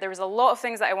here. There was a lot of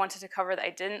things that I wanted to cover that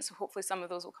I didn't, so hopefully some of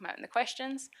those will come out in the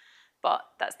questions. But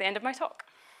that's the end of my talk.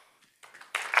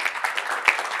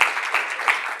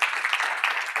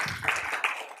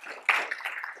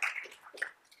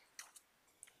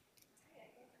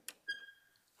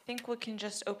 I think we can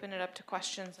just open it up to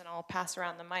questions and I'll pass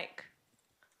around the mic.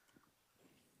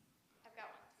 I've got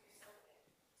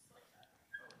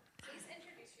one. Please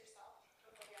introduce yourself.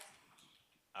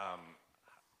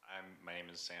 My name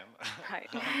is Sam. Hi.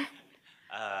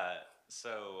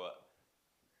 So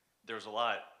there was a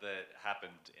lot that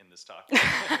happened in this talk.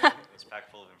 It was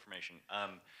packed full of information. I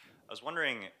was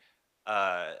wondering,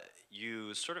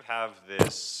 you sort of have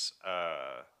this,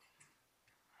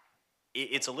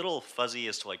 it's a little fuzzy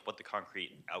as to like what the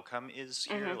concrete outcome is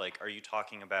here. Mm-hmm. Like, are you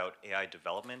talking about AI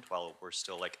development while we're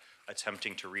still like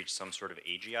attempting to reach some sort of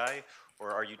AGI?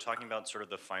 Or are you talking about sort of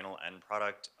the final end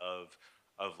product of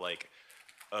like,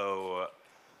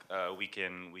 we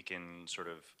can sort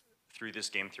of, through this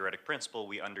game theoretic principle,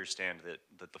 we understand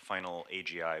that the final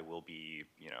AGI will be,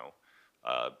 you know,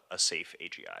 a safe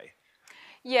AGI.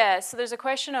 Yeah, so there's a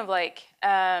question of like,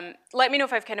 let me know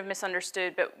if I've kind of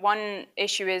misunderstood, but one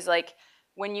issue is like,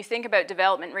 when you think about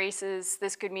development races,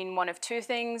 this could mean one of two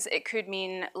things. It could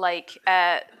mean like,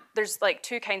 there's like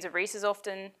two kinds of races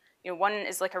often. You know, one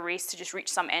is like a race to just reach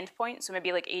some endpoint. So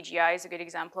maybe like AGI is a good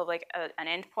example of like an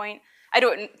endpoint. I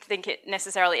don't think it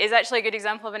necessarily is actually a good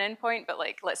example of an endpoint, but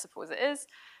like, let's suppose it is.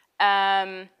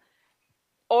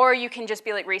 Or you can just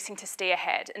be like racing to stay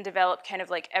ahead and develop kind of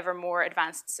like ever more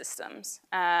advanced systems.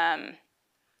 I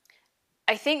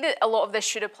think that a lot of this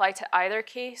should apply to either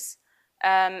case.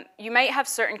 You might have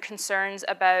certain concerns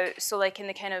about, so like in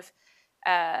the kind of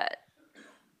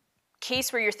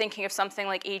case where you're thinking of something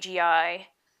like AGI,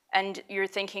 and you're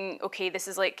thinking, okay, this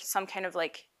is like some kind of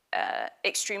like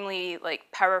extremely like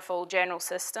powerful general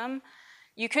system.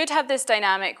 You could have this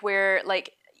dynamic where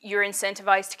like you're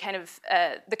incentivized to kind of,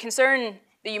 the concern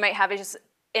that you might have is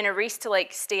in a race to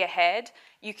like stay ahead,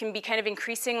 you can be kind of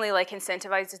increasingly like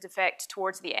incentivized to defect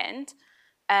towards the end.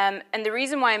 And the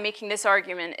reason why I'm making this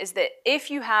argument is that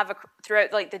if you have,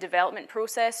 throughout like the development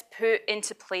process, put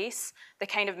into place the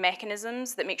kind of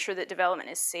mechanisms that make sure that development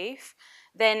is safe,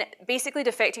 then basically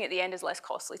defecting at the end is less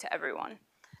costly to everyone.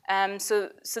 So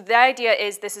the idea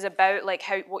is this is about like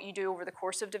what you do over the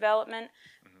course of development.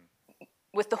 Mm-hmm.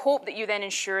 with the hope that you then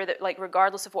ensure that, like,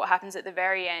 regardless of what happens at the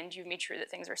very end, you've made sure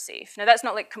that things are safe. Now, that's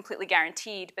not, like, completely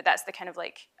guaranteed, but that's the kind of,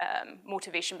 like,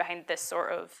 motivation behind this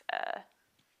sort of,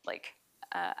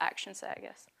 action set, I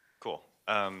guess. Cool.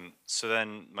 So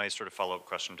then my sort of follow-up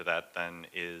question to that then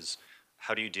is,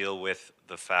 how do you deal with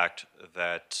the fact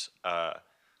that,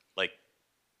 like,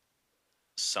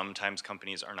 sometimes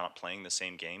companies are not playing the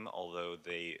same game, although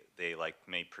they like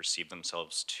may perceive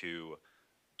themselves to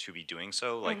be doing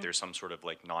so. Like there's some sort of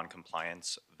like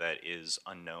non-compliance that is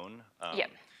unknown.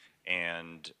 Yep.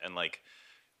 And like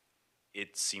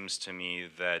it seems to me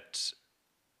that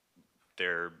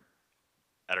they're,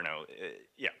 I don't know.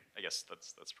 Yeah, I guess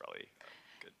that's probably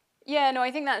good. Yeah, no,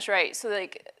 I think that's right. So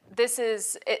like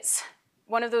it's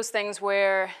one of those things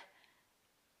where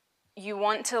you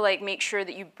want to like make sure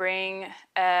that you bring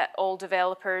all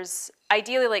developers,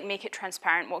 ideally like make it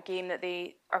transparent what game that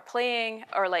they are playing,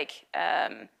 or like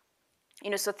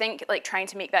so think like trying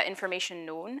to make that information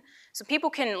known. So people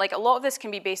can, like, a lot of this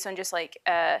can be based on just like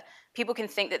people can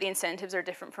think that the incentives are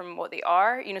different from what they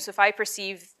are. So if I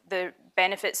perceive the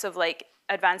benefits of like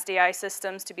advanced AI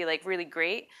systems to be like really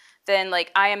great, then like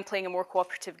I am playing a more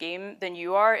cooperative game than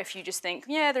you are. If you just think,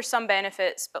 yeah, there's some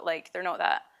benefits, but like they're not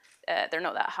that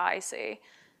high, say.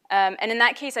 And in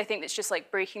that case, I think it's just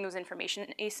like breaking those information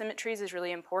asymmetries is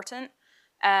really important.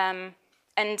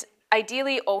 And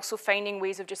ideally also finding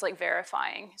ways of just like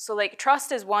verifying. So like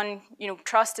trust is one,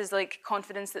 trust is like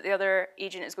confidence that the other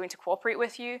agent is going to cooperate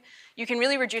with you. You can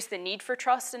really reduce the need for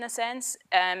trust in a sense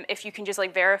if you can just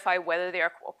like verify whether they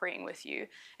are cooperating with you.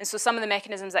 And so some of the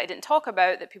mechanisms that I didn't talk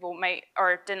about that people might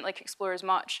or didn't like explore as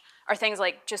much are things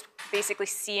like just basically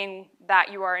seeing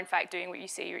that you are in fact doing what you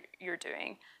say you're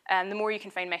doing. And the more you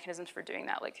can find mechanisms for doing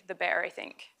that, like the better I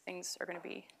think things are going to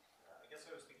be. I guess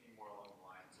I was thinking more along the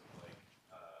lines of like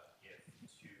if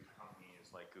two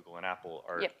companies like Google and Apple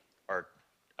are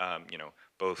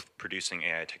both producing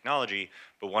AI technology,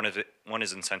 but one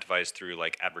is incentivized through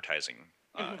like advertising,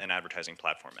 an advertising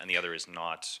platform, and the other is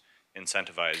not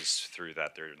incentivized through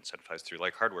that. They're incentivized through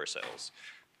like hardware sales,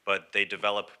 but they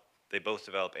both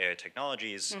develop AI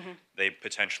technologies. They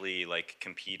potentially like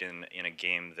compete in a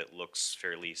game that looks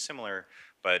fairly similar,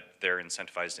 but they're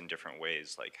incentivized in different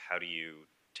ways. Like, how do you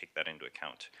take that into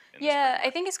account? Yeah,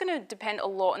 I think it's going to depend a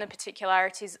lot on the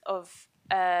particularities of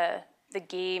the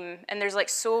game, and there's like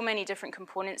so many different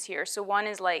components here. So one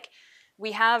is like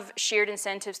we have shared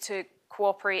incentives to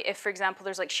cooperate if, for example,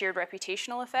 there's like shared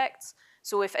reputational effects.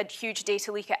 So if a huge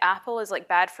data leak at Apple is like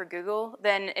bad for Google,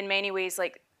 then in many ways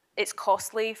like it's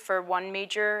costly for one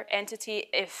major entity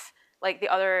if like the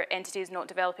other entity is not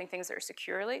developing things that are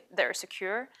secure.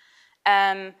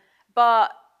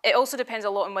 But it also depends a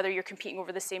lot on whether you're competing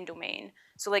over the same domain.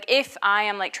 So like if I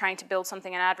am like trying to build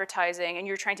something in advertising and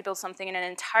you're trying to build something in an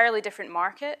entirely different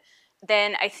market,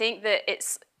 then I think that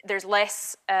there's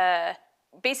less,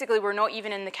 basically we're not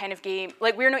even in the kind of game,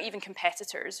 like we're not even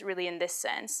competitors really in this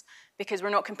sense, because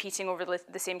we're not competing over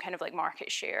the same kind of like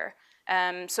market share.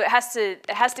 So it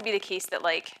has to be the case that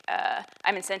like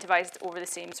I'm incentivized over the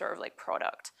same sort of like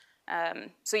product.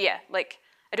 So yeah, like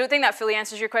I don't think that fully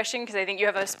answers your question because I think you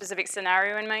have a specific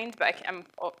scenario in mind, but I'm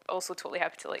also totally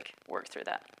happy to like work through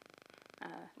that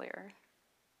later.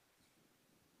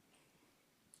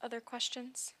 Other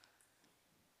questions?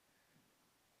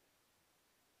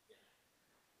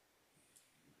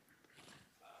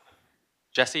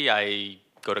 Jesse, I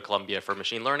go to Columbia for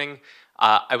machine learning.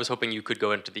 I was hoping you could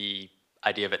go into the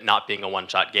idea of it not being a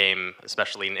one-shot game,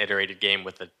 especially an iterated game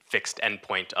with a fixed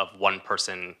endpoint of one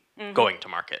person going to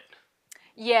market.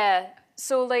 Yeah,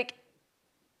 so like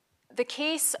the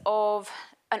case of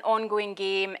an ongoing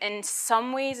game in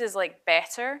some ways is like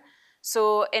better.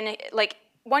 So in like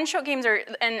one-shot games are,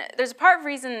 and there's a part of the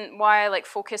reason why I like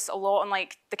focus a lot on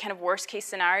like the kind of worst case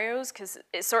scenarios, because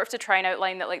it's sort of to try and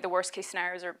outline that like the worst case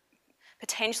scenarios are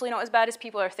potentially not as bad as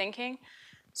people are thinking.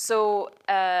 So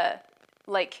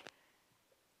like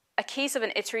a case of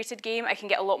an iterated game, I can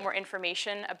get a lot more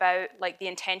information about like the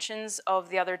intentions of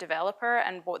the other developer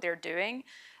and what they're doing.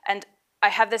 And I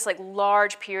have this like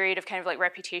large period of kind of like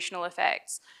reputational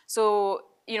effects. So,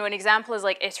 an example is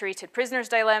like iterated prisoner's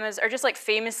dilemmas are just like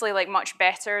famously like much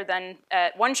better than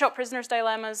one-shot prisoner's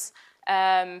dilemmas.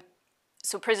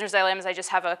 So prisoner's dilemmas, I just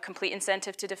have a complete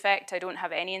incentive to defect. I don't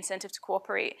have any incentive to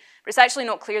cooperate. But it's actually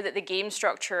not clear that the game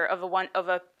structure of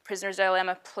a prisoner's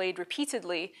dilemma played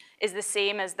repeatedly is the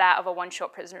same as that of a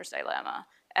one-shot prisoner's dilemma.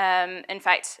 In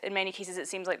fact, in many cases, it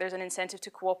seems like there's an incentive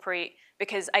to cooperate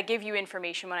because I give you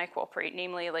information when I cooperate,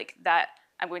 namely like that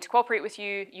I'm going to cooperate with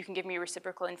you, you can give me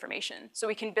reciprocal information. So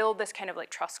we can build this kind of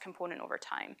like trust component over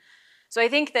time. So I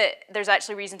think that there's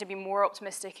actually reason to be more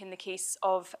optimistic in the case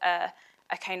of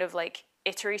a kind of like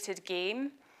iterated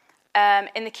game.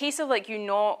 In the case of like you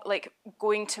not like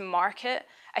going to market,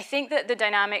 I think that the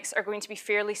dynamics are going to be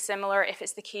fairly similar if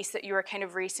it's the case that you are kind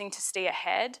of racing to stay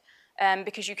ahead,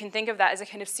 because you can think of that as a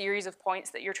kind of series of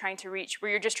points that you're trying to reach,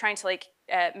 where you're just trying to like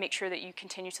make sure that you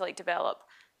continue to like develop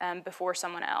before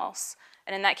someone else.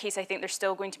 And in that case, I think there's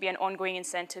still going to be an ongoing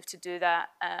incentive to do that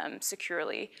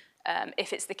securely,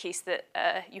 if it's the case that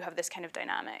you have this kind of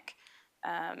dynamic.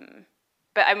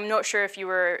 But I'm not sure if you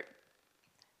were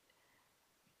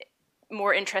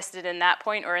more interested in that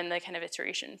point or in the kind of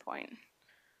iteration point.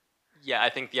 Yeah, I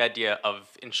think the idea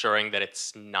of ensuring that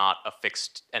it's not a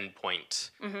fixed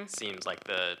endpoint seems like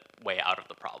the way out of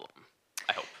the problem,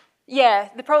 I hope. Yeah,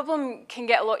 the problem can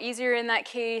get a lot easier in that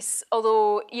case,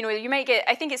 although, you know, you might get,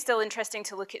 I think it's still interesting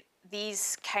to look at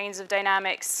these kinds of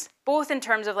dynamics, both in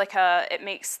terms of like it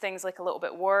makes things like a little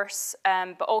bit worse,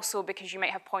 but also because you might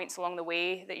have points along the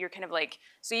way that you're kind of like,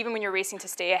 so even when you're racing to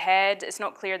stay ahead, it's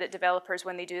not clear that developers,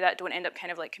 when they do that, don't end up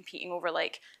kind of like competing over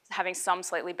like having some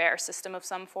slightly better system of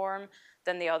some form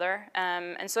than the other.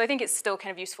 And so I think it's still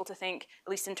kind of useful to think,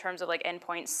 at least in terms of like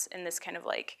endpoints in this kind of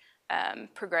like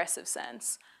progressive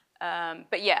sense.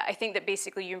 But yeah, I think that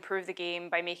basically you improve the game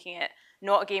by making it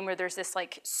not a game where there's this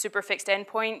like super fixed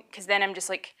endpoint, because then I'm just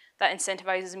like, that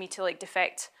incentivizes me to like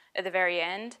defect at the very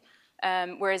end.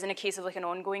 Whereas in a case of like an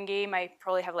ongoing game, I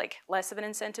probably have like less of an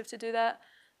incentive to do that.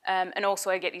 And also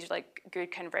I get these like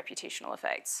good kind of reputational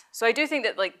effects. So I do think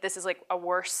that like this is like a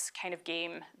worse kind of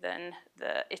game than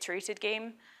the iterated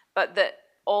game, but that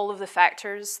all of the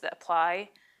factors that apply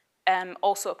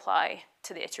also apply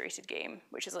to the iterated game,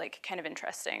 which is like kind of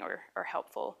interesting or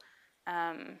helpful.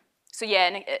 So yeah,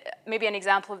 and maybe an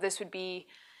example of this would be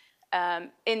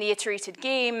in the iterated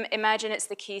game, imagine it's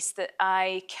the case that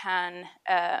I can,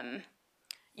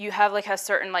 you have like a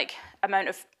certain like amount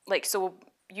of, like, so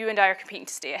you and I are competing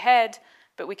to stay ahead,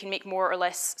 but we can make more or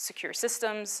less secure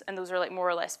systems, and those are like more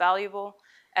or less valuable.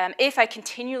 If I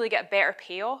continually get a better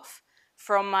payoff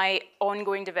from my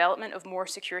ongoing development of more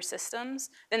secure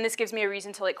systems, then this gives me a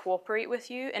reason to like cooperate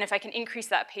with you. And if I can increase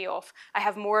that payoff, I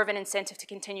have more of an incentive to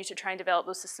continue to try and develop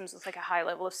those systems with like a high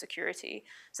level of security.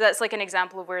 So that's like an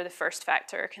example of where the first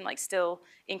factor can like still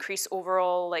increase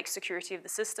overall like security of the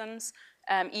systems,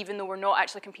 even though we're not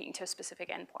actually competing to a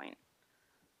specific endpoint.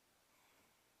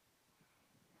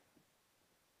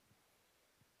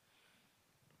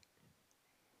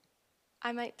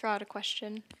 I might throw out a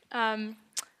question.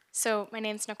 So my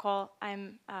name's Nicole.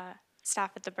 I'm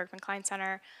staff at the Berkman Klein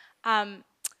Center.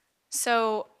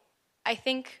 So I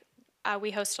think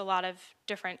we host a lot of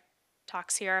different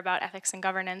talks here about ethics and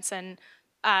governance, and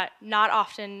not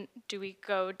often do we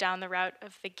go down the route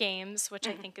of the games, which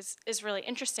I think is really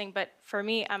interesting. But for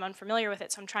me, I'm unfamiliar with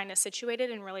it, so I'm trying to situate it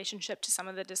in relationship to some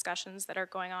of the discussions that are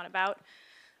going on about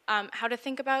how to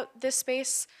think about this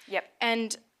space. Yep.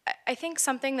 And I think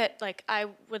something that like I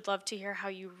would love to hear how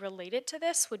you relate it to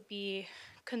this would be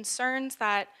concerns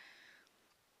that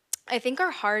I think are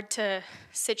hard to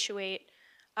situate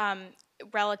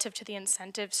relative to the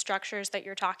incentive structures that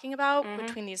you're talking about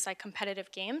between these like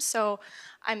competitive games. So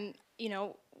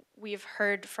we've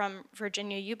heard from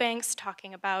Virginia Eubanks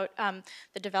talking about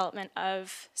the development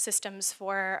of systems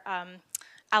for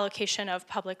allocation of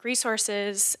public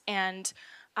resources, and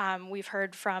we've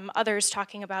heard from others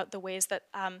talking about the ways that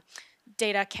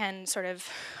data can sort of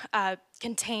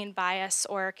contain bias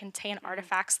or contain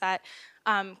artifacts that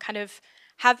kind of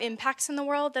have impacts in the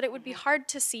world, that it would be hard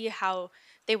to see how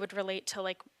they would relate to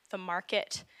like the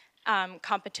market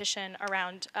competition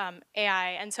around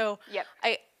AI. And so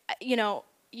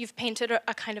you've painted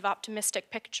a kind of optimistic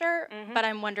picture, but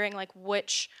I'm wondering like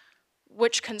which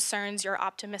concerns you're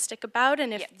optimistic about,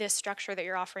 and if this structure that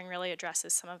you're offering really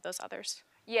addresses some of those others.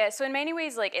 Yeah, so in many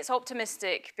ways, like, it's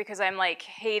optimistic because I'm like,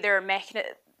 hey, there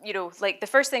are like, the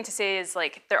first thing to say is,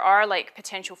 like, there are, like,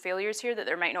 potential failures here that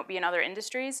there might not be in other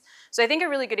industries. So I think a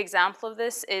really good example of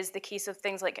this is the case of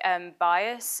things like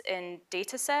bias in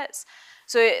data sets.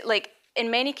 So, like,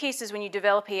 in many cases, when you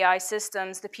develop AI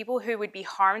systems, the people who would be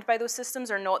harmed by those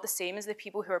systems are not the same as the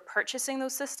people who are purchasing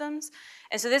those systems.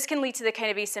 And so this can lead to the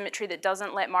kind of asymmetry that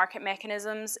doesn't let market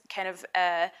mechanisms kind of,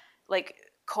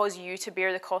 cause you to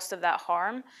bear the cost of that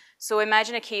harm. So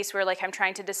imagine a case where like I'm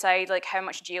trying to decide like how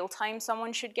much jail time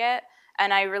someone should get,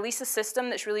 and I release a system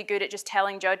that's really good at just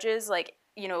telling judges like,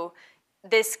 you know,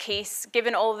 this case,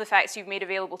 given all of the facts you've made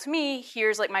available to me,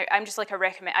 here's like I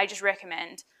just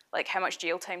recommend like how much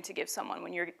jail time to give someone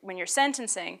when you're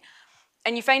sentencing.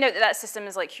 and you find out that that system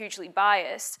is like hugely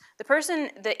biased,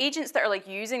 the agents that are like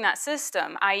using that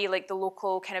system, i.e. like the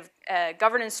local kind of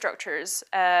governance structures,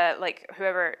 like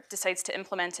whoever decides to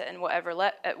implement it in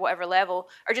at whatever level,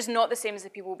 are just not the same as the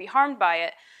people who will be harmed by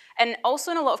it. And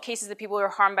also in a lot of cases, the people who are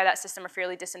harmed by that system are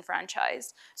fairly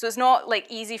disenfranchised. So it's not like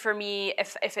easy for me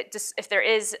if there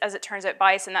is, as it turns out,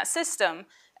 bias in that system,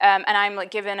 and I'm like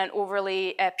given an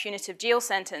overly punitive jail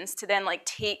sentence to then like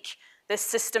take this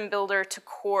system builder to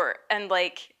court and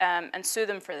like and sue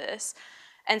them for this.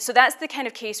 And so that's the kind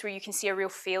of case where you can see a real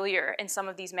failure in some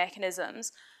of these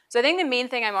mechanisms. So I think the main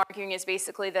thing I'm arguing is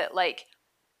basically that like,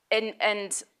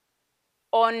 and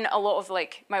on a lot of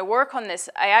like my work on this,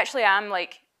 I actually am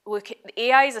like, look,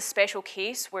 AI is a special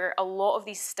case where a lot of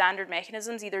these standard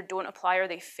mechanisms either don't apply or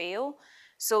they fail.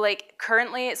 So like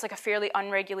currently it's like a fairly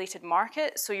unregulated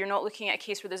market, so you're not looking at a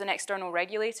case where there's an external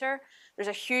regulator. There's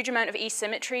a huge amount of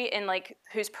asymmetry in like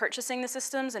who's purchasing the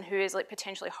systems and who is like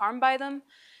potentially harmed by them.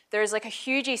 There's like a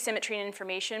huge asymmetry in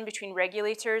information between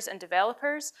regulators and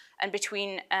developers, and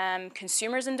between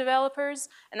consumers and developers,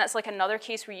 and that's like another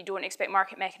case where you don't expect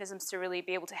market mechanisms to really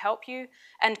be able to help you.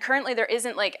 And currently there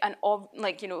isn't like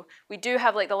we do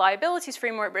have like the liabilities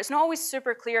framework, but it's not always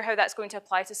super clear how that's going to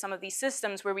apply to some of these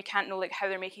systems where we can't know like how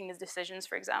they're making these decisions,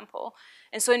 for example.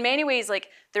 And so in many ways, like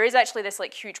there is actually this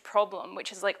like huge problem,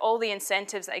 which is like all the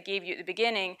incentives that I gave you at the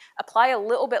beginning apply a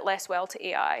little bit less well to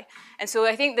AI. And so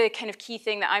I think the kind of key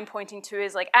thing that I'm pointing to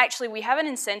is like, actually we have an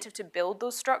incentive to build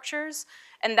those structures,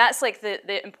 and that's like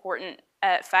the important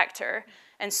factor.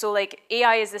 And so like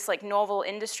AI is this like novel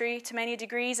industry to many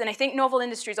degrees, and I think novel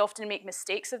industries often make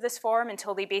mistakes of this form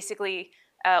until they basically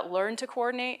learn to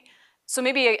coordinate. So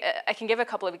maybe I can give a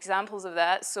couple of examples of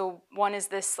that. So one is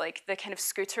this like the kind of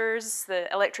scooters, the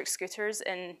electric scooters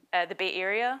in the Bay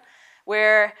Area,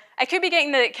 where I could be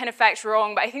getting the kind of facts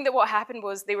wrong, but I think that what happened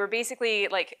was they were basically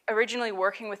like originally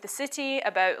working with the city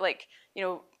about like, you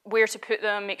know, where to put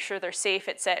them, make sure they're safe,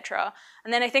 etc.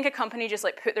 And then I think a company just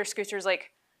like put their scooters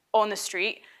like on the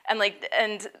street,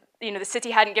 and you know, the city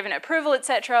hadn't given it approval,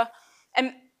 etc.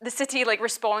 And the city like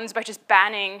responds by just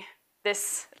banning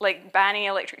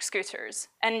electric scooters.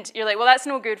 And you're like, well, that's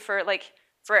no good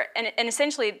and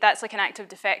essentially that's like an act of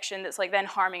defection that's like then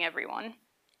harming everyone.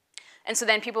 And so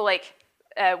then people like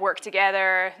work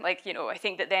together, like, you know, I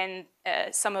think that then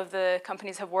some of the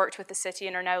companies have worked with the city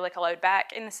and are now like allowed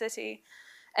back in the city.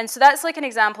 And so that's like an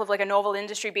example of like a novel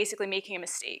industry basically making a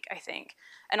mistake, I think.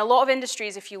 And a lot of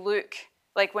industries, if you look,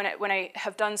 like when I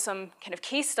have done some kind of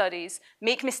case studies,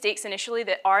 make mistakes initially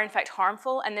that are in fact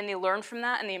harmful, and then they learn from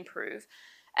that and they improve.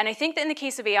 And I think that in the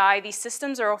case of AI, these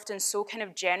systems are often so kind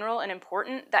of general and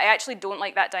important that I actually don't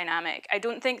like that dynamic. I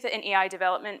don't think that in AI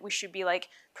development, we should be like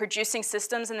producing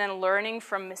systems and then learning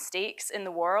from mistakes in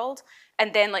the world,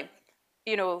 and then like,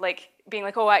 you know, like being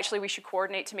like, oh, actually we should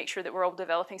coordinate to make sure that we're all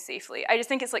developing safely. I just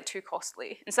think it's like too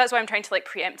costly. And so that's why I'm trying to like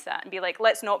preempt that and be like,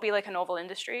 let's not be like a novel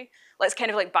industry. Let's kind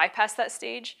of like bypass that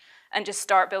stage and just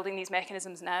start building these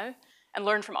mechanisms now and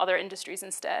learn from other industries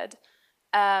instead.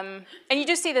 And you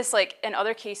do see this like in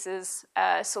other cases.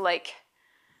 So like,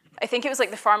 I think it was like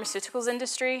the pharmaceuticals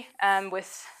industry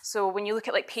so when you look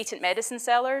at like patent medicine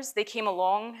sellers, they came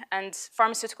along, and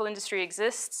pharmaceutical industry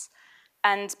exists,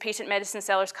 and patent medicine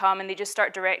sellers come and they just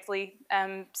start directly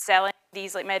selling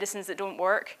these like medicines that don't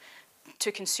work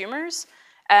to consumers.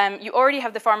 You already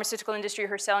have the pharmaceutical industry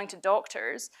who are selling to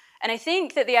doctors, and I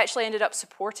think that they actually ended up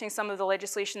supporting some of the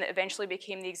legislation that eventually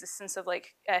became the existence of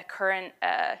like current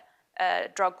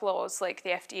drug laws, like the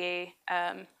FDA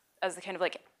as the kind of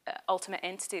like ultimate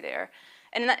entity there.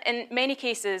 And in many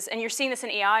cases, and you're seeing this in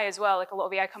AI as well, like a lot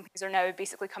of AI companies are now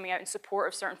basically coming out in support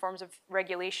of certain forms of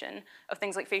regulation of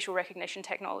things like facial recognition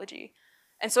technology.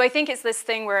 And so I think it's this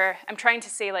thing where I'm trying to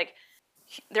say like,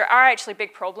 there are actually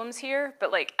big problems here,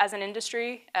 but like as an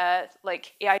industry,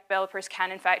 like AI developers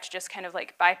can in fact just kind of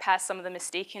like bypass some of the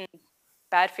mistaken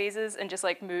bad phases and just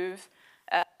like move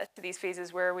to these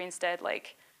phases where we instead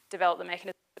like develop the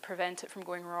mechanism to prevent it from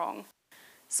going wrong.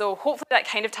 So hopefully that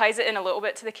kind of ties it in a little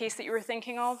bit to the case that you were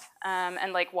thinking of,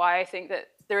 and like why I think that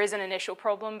there is an initial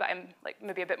problem, but I'm like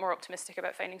maybe a bit more optimistic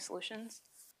about finding solutions.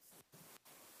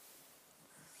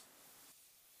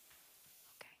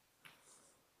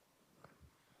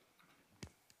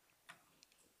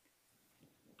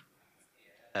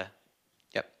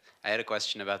 Yep. I had a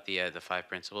question about the 5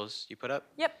 principles you put up.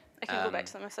 Yep, I can go back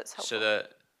to them if that's helpful. So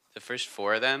the first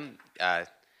 4 of them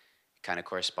kind of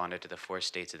corresponded to the 4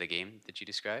 states of the game that you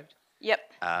described. Yep.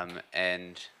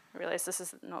 And I realize this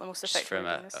is not the most effective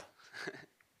way of doing this.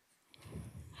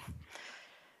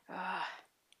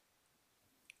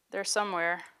 They're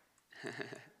somewhere.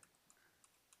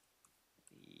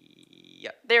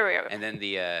 Yeah. There we go. And then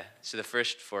so the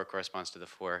first 4 corresponds to the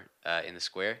 4 in the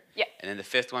square. Yeah. And then the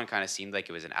 5th one kind of seemed like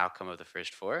it was an outcome of the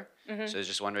first 4. Mm-hmm. So I was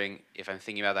just wondering if I'm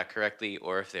thinking about that correctly,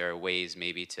 or if there are ways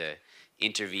maybe to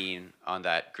intervene on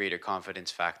that greater confidence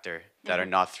factor that are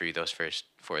not through those first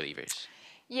 4 levers.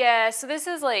 Yeah, so this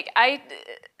is like, I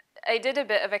did a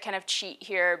bit of a kind of cheat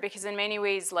here, because in many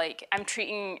ways, like, I'm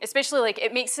treating, especially like,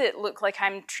 it makes it look like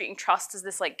I'm treating trust as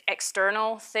this like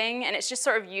external thing, and it's just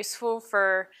sort of useful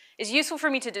for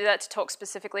me to do that, to talk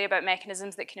specifically about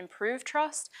mechanisms that can improve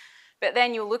trust. But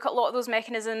then you'll look at a lot of those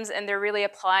mechanisms and they're really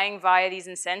applying via these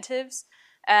incentives.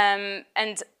 And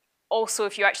also,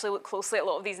 if you actually look closely at a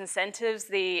lot of these incentives,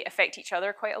 they affect each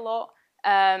other quite a lot.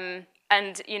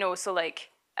 And, you know, so like,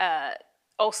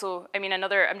 also, I mean,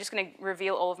 I'm just going to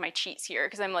reveal all of my cheats here,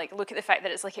 because I'm like, look at the fact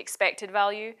that it's like expected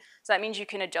value. So that means you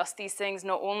can adjust these things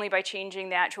not only by changing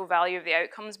the actual value of the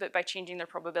outcomes, but by changing their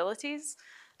probabilities.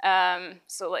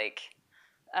 So like,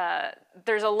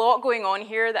 there's a lot going on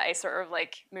here that I sort of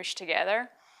like mush together.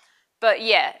 But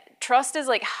yeah, trust is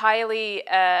like highly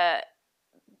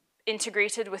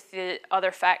integrated with the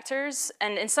other factors.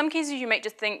 And in some cases, you might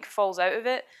just think falls out of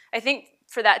it. I think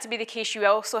for that to be the case, you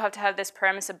also have to have this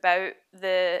premise about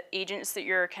the agents that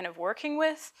you're kind of working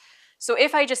with. So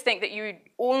if I just think that you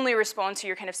only respond to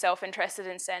your kind of self-interested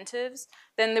incentives,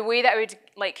 then the way that I would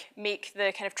like make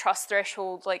the kind of trust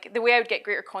threshold, like the way I would get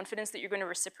greater confidence that you're going to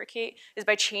reciprocate is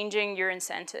by changing your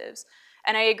incentives.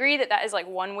 And I agree that that is like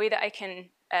one way that I can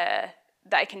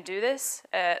do this.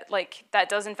 Like that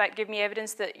does in fact give me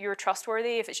evidence that you're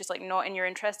trustworthy if it's just like not in your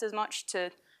interest as much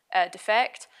to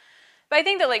defect. But I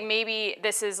think that like maybe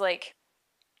this is like,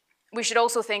 we should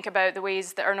also think about the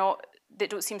ways that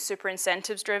don't seem super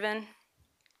incentives driven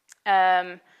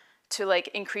to like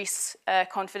increase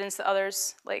confidence that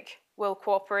others like will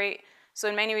cooperate. So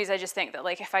in many ways, I just think that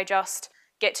like if I just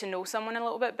get to know someone a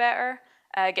little bit better,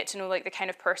 get to know like the kind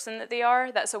of person that they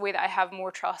are, that's a way that I have more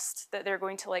trust that they're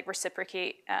going to like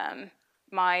reciprocate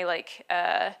my like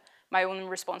my own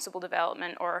responsible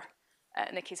development, or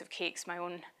in the case of cakes, my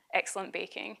own excellent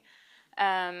baking.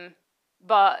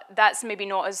 But that's maybe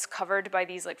not as covered by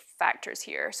these like factors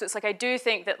here. So it's like I do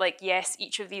think that like yes,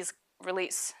 each of these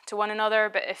relates to one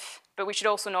another, but we should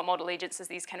also not model agents as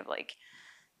these kind of like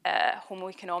homo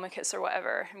economicus or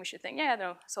whatever. And we should think, yeah,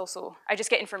 no, it's also I just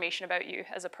get information about you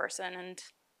as a person, and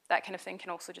that kind of thing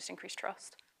can also just increase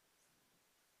trust.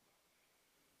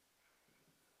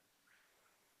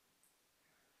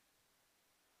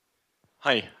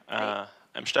 Hi,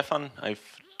 I'm Stefan. I have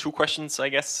 2 questions, I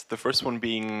guess. The first one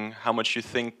being how much you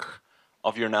think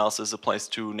of your analysis applies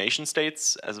to nation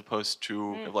states as opposed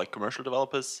to like commercial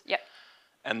developers. Yep.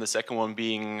 And the second one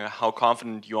being how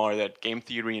confident you are that game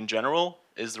theory in general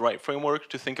is the right framework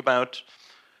to think about,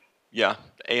 yeah,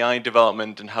 AI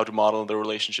development and how to model the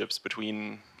relationships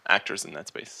between actors in that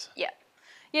space. Yeah.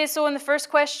 Yeah, so in the first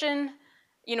question,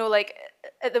 you know, like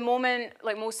at the moment,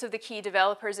 like most of the key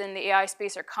developers in the AI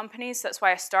space are companies. That's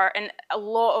why I start. And a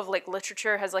lot of like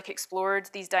literature has like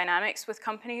explored these dynamics with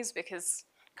companies, because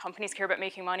companies care about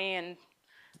making money, and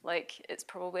like it's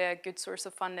probably a good source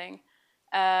of funding.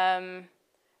 I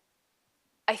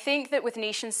think that with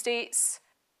nation states,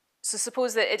 so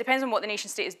suppose that it depends on what the nation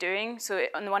state is doing. So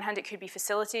on the one hand, it could be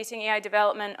facilitating AI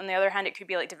development. On the other hand, it could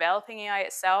be like developing AI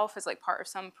itself as like part of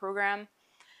some program.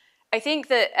 I think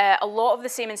that a lot of the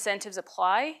same incentives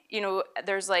apply. You know,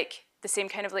 there's like the same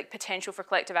kind of like potential for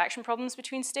collective action problems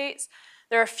between states.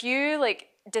 There are a few like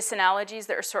disanalogies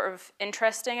that are sort of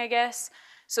interesting, I guess.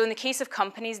 So in the case of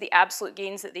companies, the absolute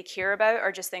gains that they care about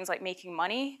are just things like making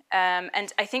money.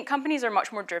 And I think companies are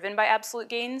much more driven by absolute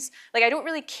gains. Like I don't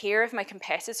really care if my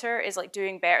competitor is like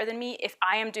doing better than me if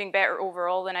I am doing better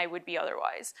overall than I would be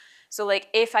otherwise. So like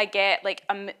if I get like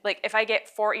if I get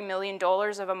 $40 million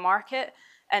of a market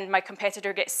and my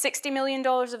competitor gets $60 million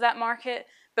of that market,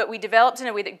 but we developed in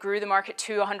a way that grew the market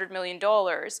to $100 million,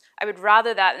 I would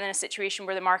rather that than a situation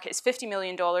where the market is $50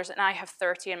 million and I have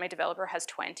 30 and my developer has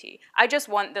 20. I just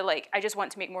want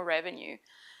to make more revenue.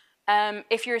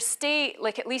 If you're a state,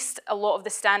 like at least a lot of the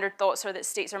standard thoughts are that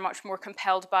states are much more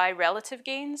compelled by relative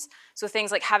gains. So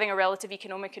things like having a relative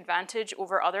economic advantage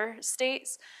over other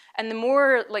states. And the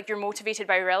more like you're motivated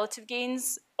by relative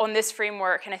gains on this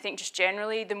framework, and I think just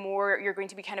generally, the more you're going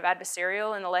to be kind of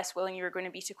adversarial and the less willing you're going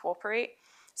to be to cooperate.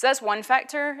 So that's one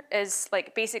factor, is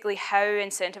like basically how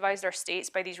incentivized are states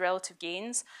by these relative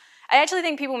gains. I actually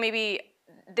think people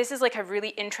this is like a really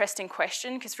interesting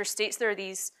question, because for states there are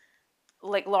these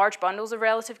like large bundles of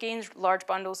relative gains, large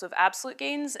bundles of absolute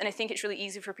gains, and I think it's really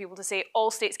easy for people to say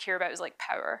all states care about is like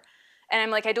power. And I'm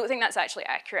like, I don't think that's actually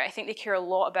accurate. I think they care a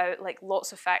lot about like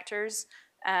lots of factors,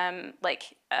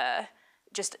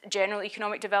 just general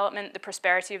economic development, the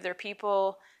prosperity of their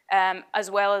people, as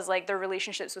well as like their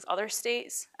relationships with other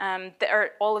states. There are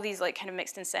all of these like kind of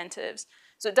mixed incentives.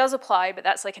 So it does apply, but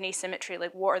that's like an asymmetry,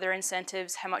 like what are their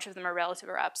incentives, how much of them are relative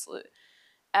or absolute.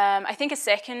 I think a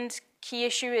second key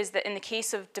issue is that in the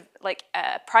case of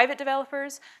private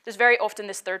developers, there's very often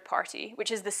this third party,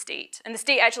 which is the state. And the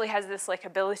state actually has this like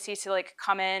ability to like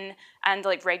come in and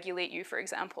like regulate you, for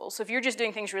example. So if you're just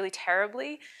doing things really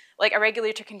terribly, like a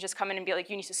regulator can just come in and be like,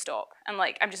 you need to stop. And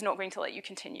like, I'm just not going to let you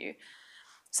continue.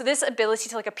 So this ability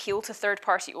to like appeal to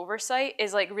third-party oversight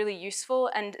is like really useful,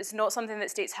 and it's not something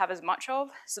that states have as much of.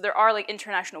 So there are like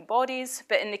international bodies,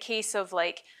 but in the case of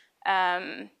like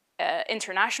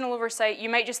international oversight, you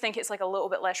might just think it's like a little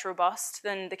bit less robust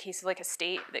than the case of like a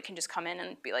state that can just come in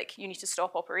and be like, you need to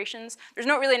stop operations. There's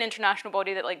not really an international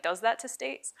body that like does that to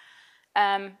states,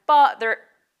 but there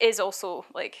is also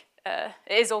like it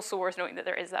is also worth noting that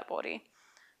there is that body.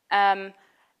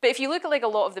 But if you look at like a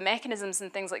lot of the mechanisms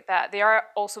and things like that, they are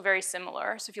also very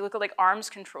similar. So if you look at like arms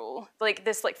control, like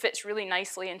this like fits really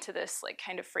nicely into this like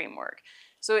kind of framework.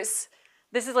 So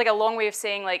this is like a long way of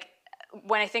saying like,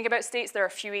 when I think about states, there are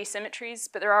a few asymmetries,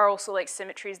 but there are also like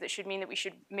symmetries that should mean that we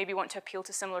should maybe want to appeal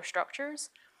to similar structures.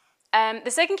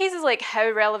 The second case is like how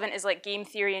relevant is like game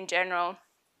theory in general.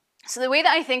 So the way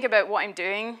that I think about what I'm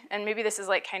doing, and maybe this is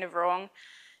like kind of wrong,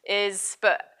 is,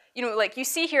 but you know, like you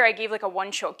see here, I gave like a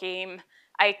one-shot game.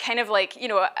 I kind of like, you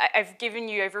know, I've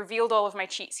revealed all of my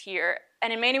cheats here.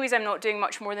 And in many ways, I'm not doing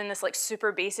much more than this like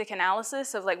super basic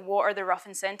analysis of like, what are the rough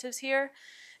incentives here?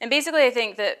 And basically, I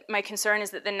think that my concern is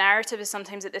that the narrative is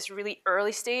sometimes at this really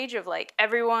early stage of like,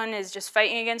 everyone is just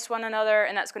fighting against one another,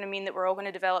 and that's gonna mean that we're all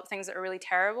gonna develop things that are really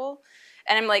terrible.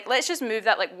 And I'm like, let's just move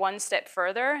that like one step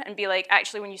further and be like,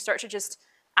 actually, when you start to just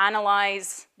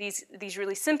analyze these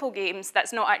really simple games,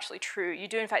 that's not actually true. You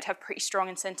do in fact have pretty strong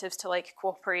incentives to like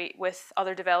cooperate with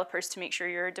other developers to make sure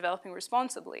you're developing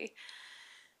responsibly.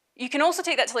 You can also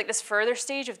take that to like this further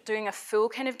stage of doing a full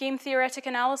kind of game theoretic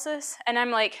analysis. And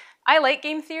I'm like, I like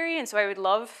game theory, and so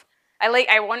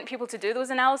I want people to do those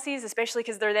analyses, especially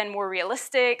because they're then more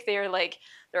realistic. They're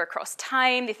across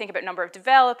time. They think about number of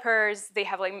developers. They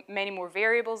have like many more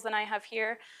variables than I have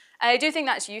here. And I do think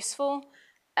that's useful.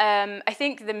 I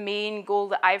think the main goal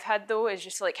that I've had though is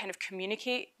just to like kind of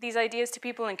communicate these ideas to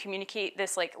people and communicate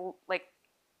this like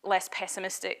less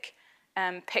pessimistic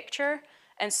picture.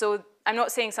 And so I'm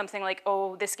not saying something like,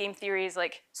 oh, this game theory is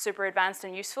like super advanced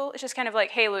and useful. It's just kind of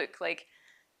like, hey, look, like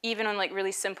even on like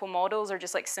really simple models or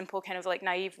just like simple kind of like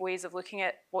naive ways of looking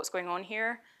at what's going on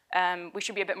here, we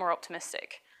should be a bit more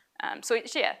optimistic. So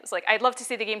yeah, it's like I'd love to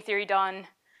see the game theory done.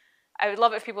 I would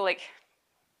love it if people like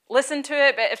listen to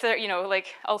it, but if they're, you know,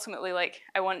 like ultimately like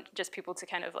I want just people to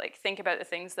kind of like think about the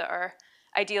things that are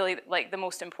ideally like the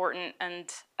most important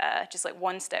and just like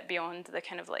one step beyond the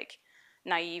kind of like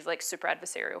naive like super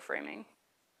adversarial framing.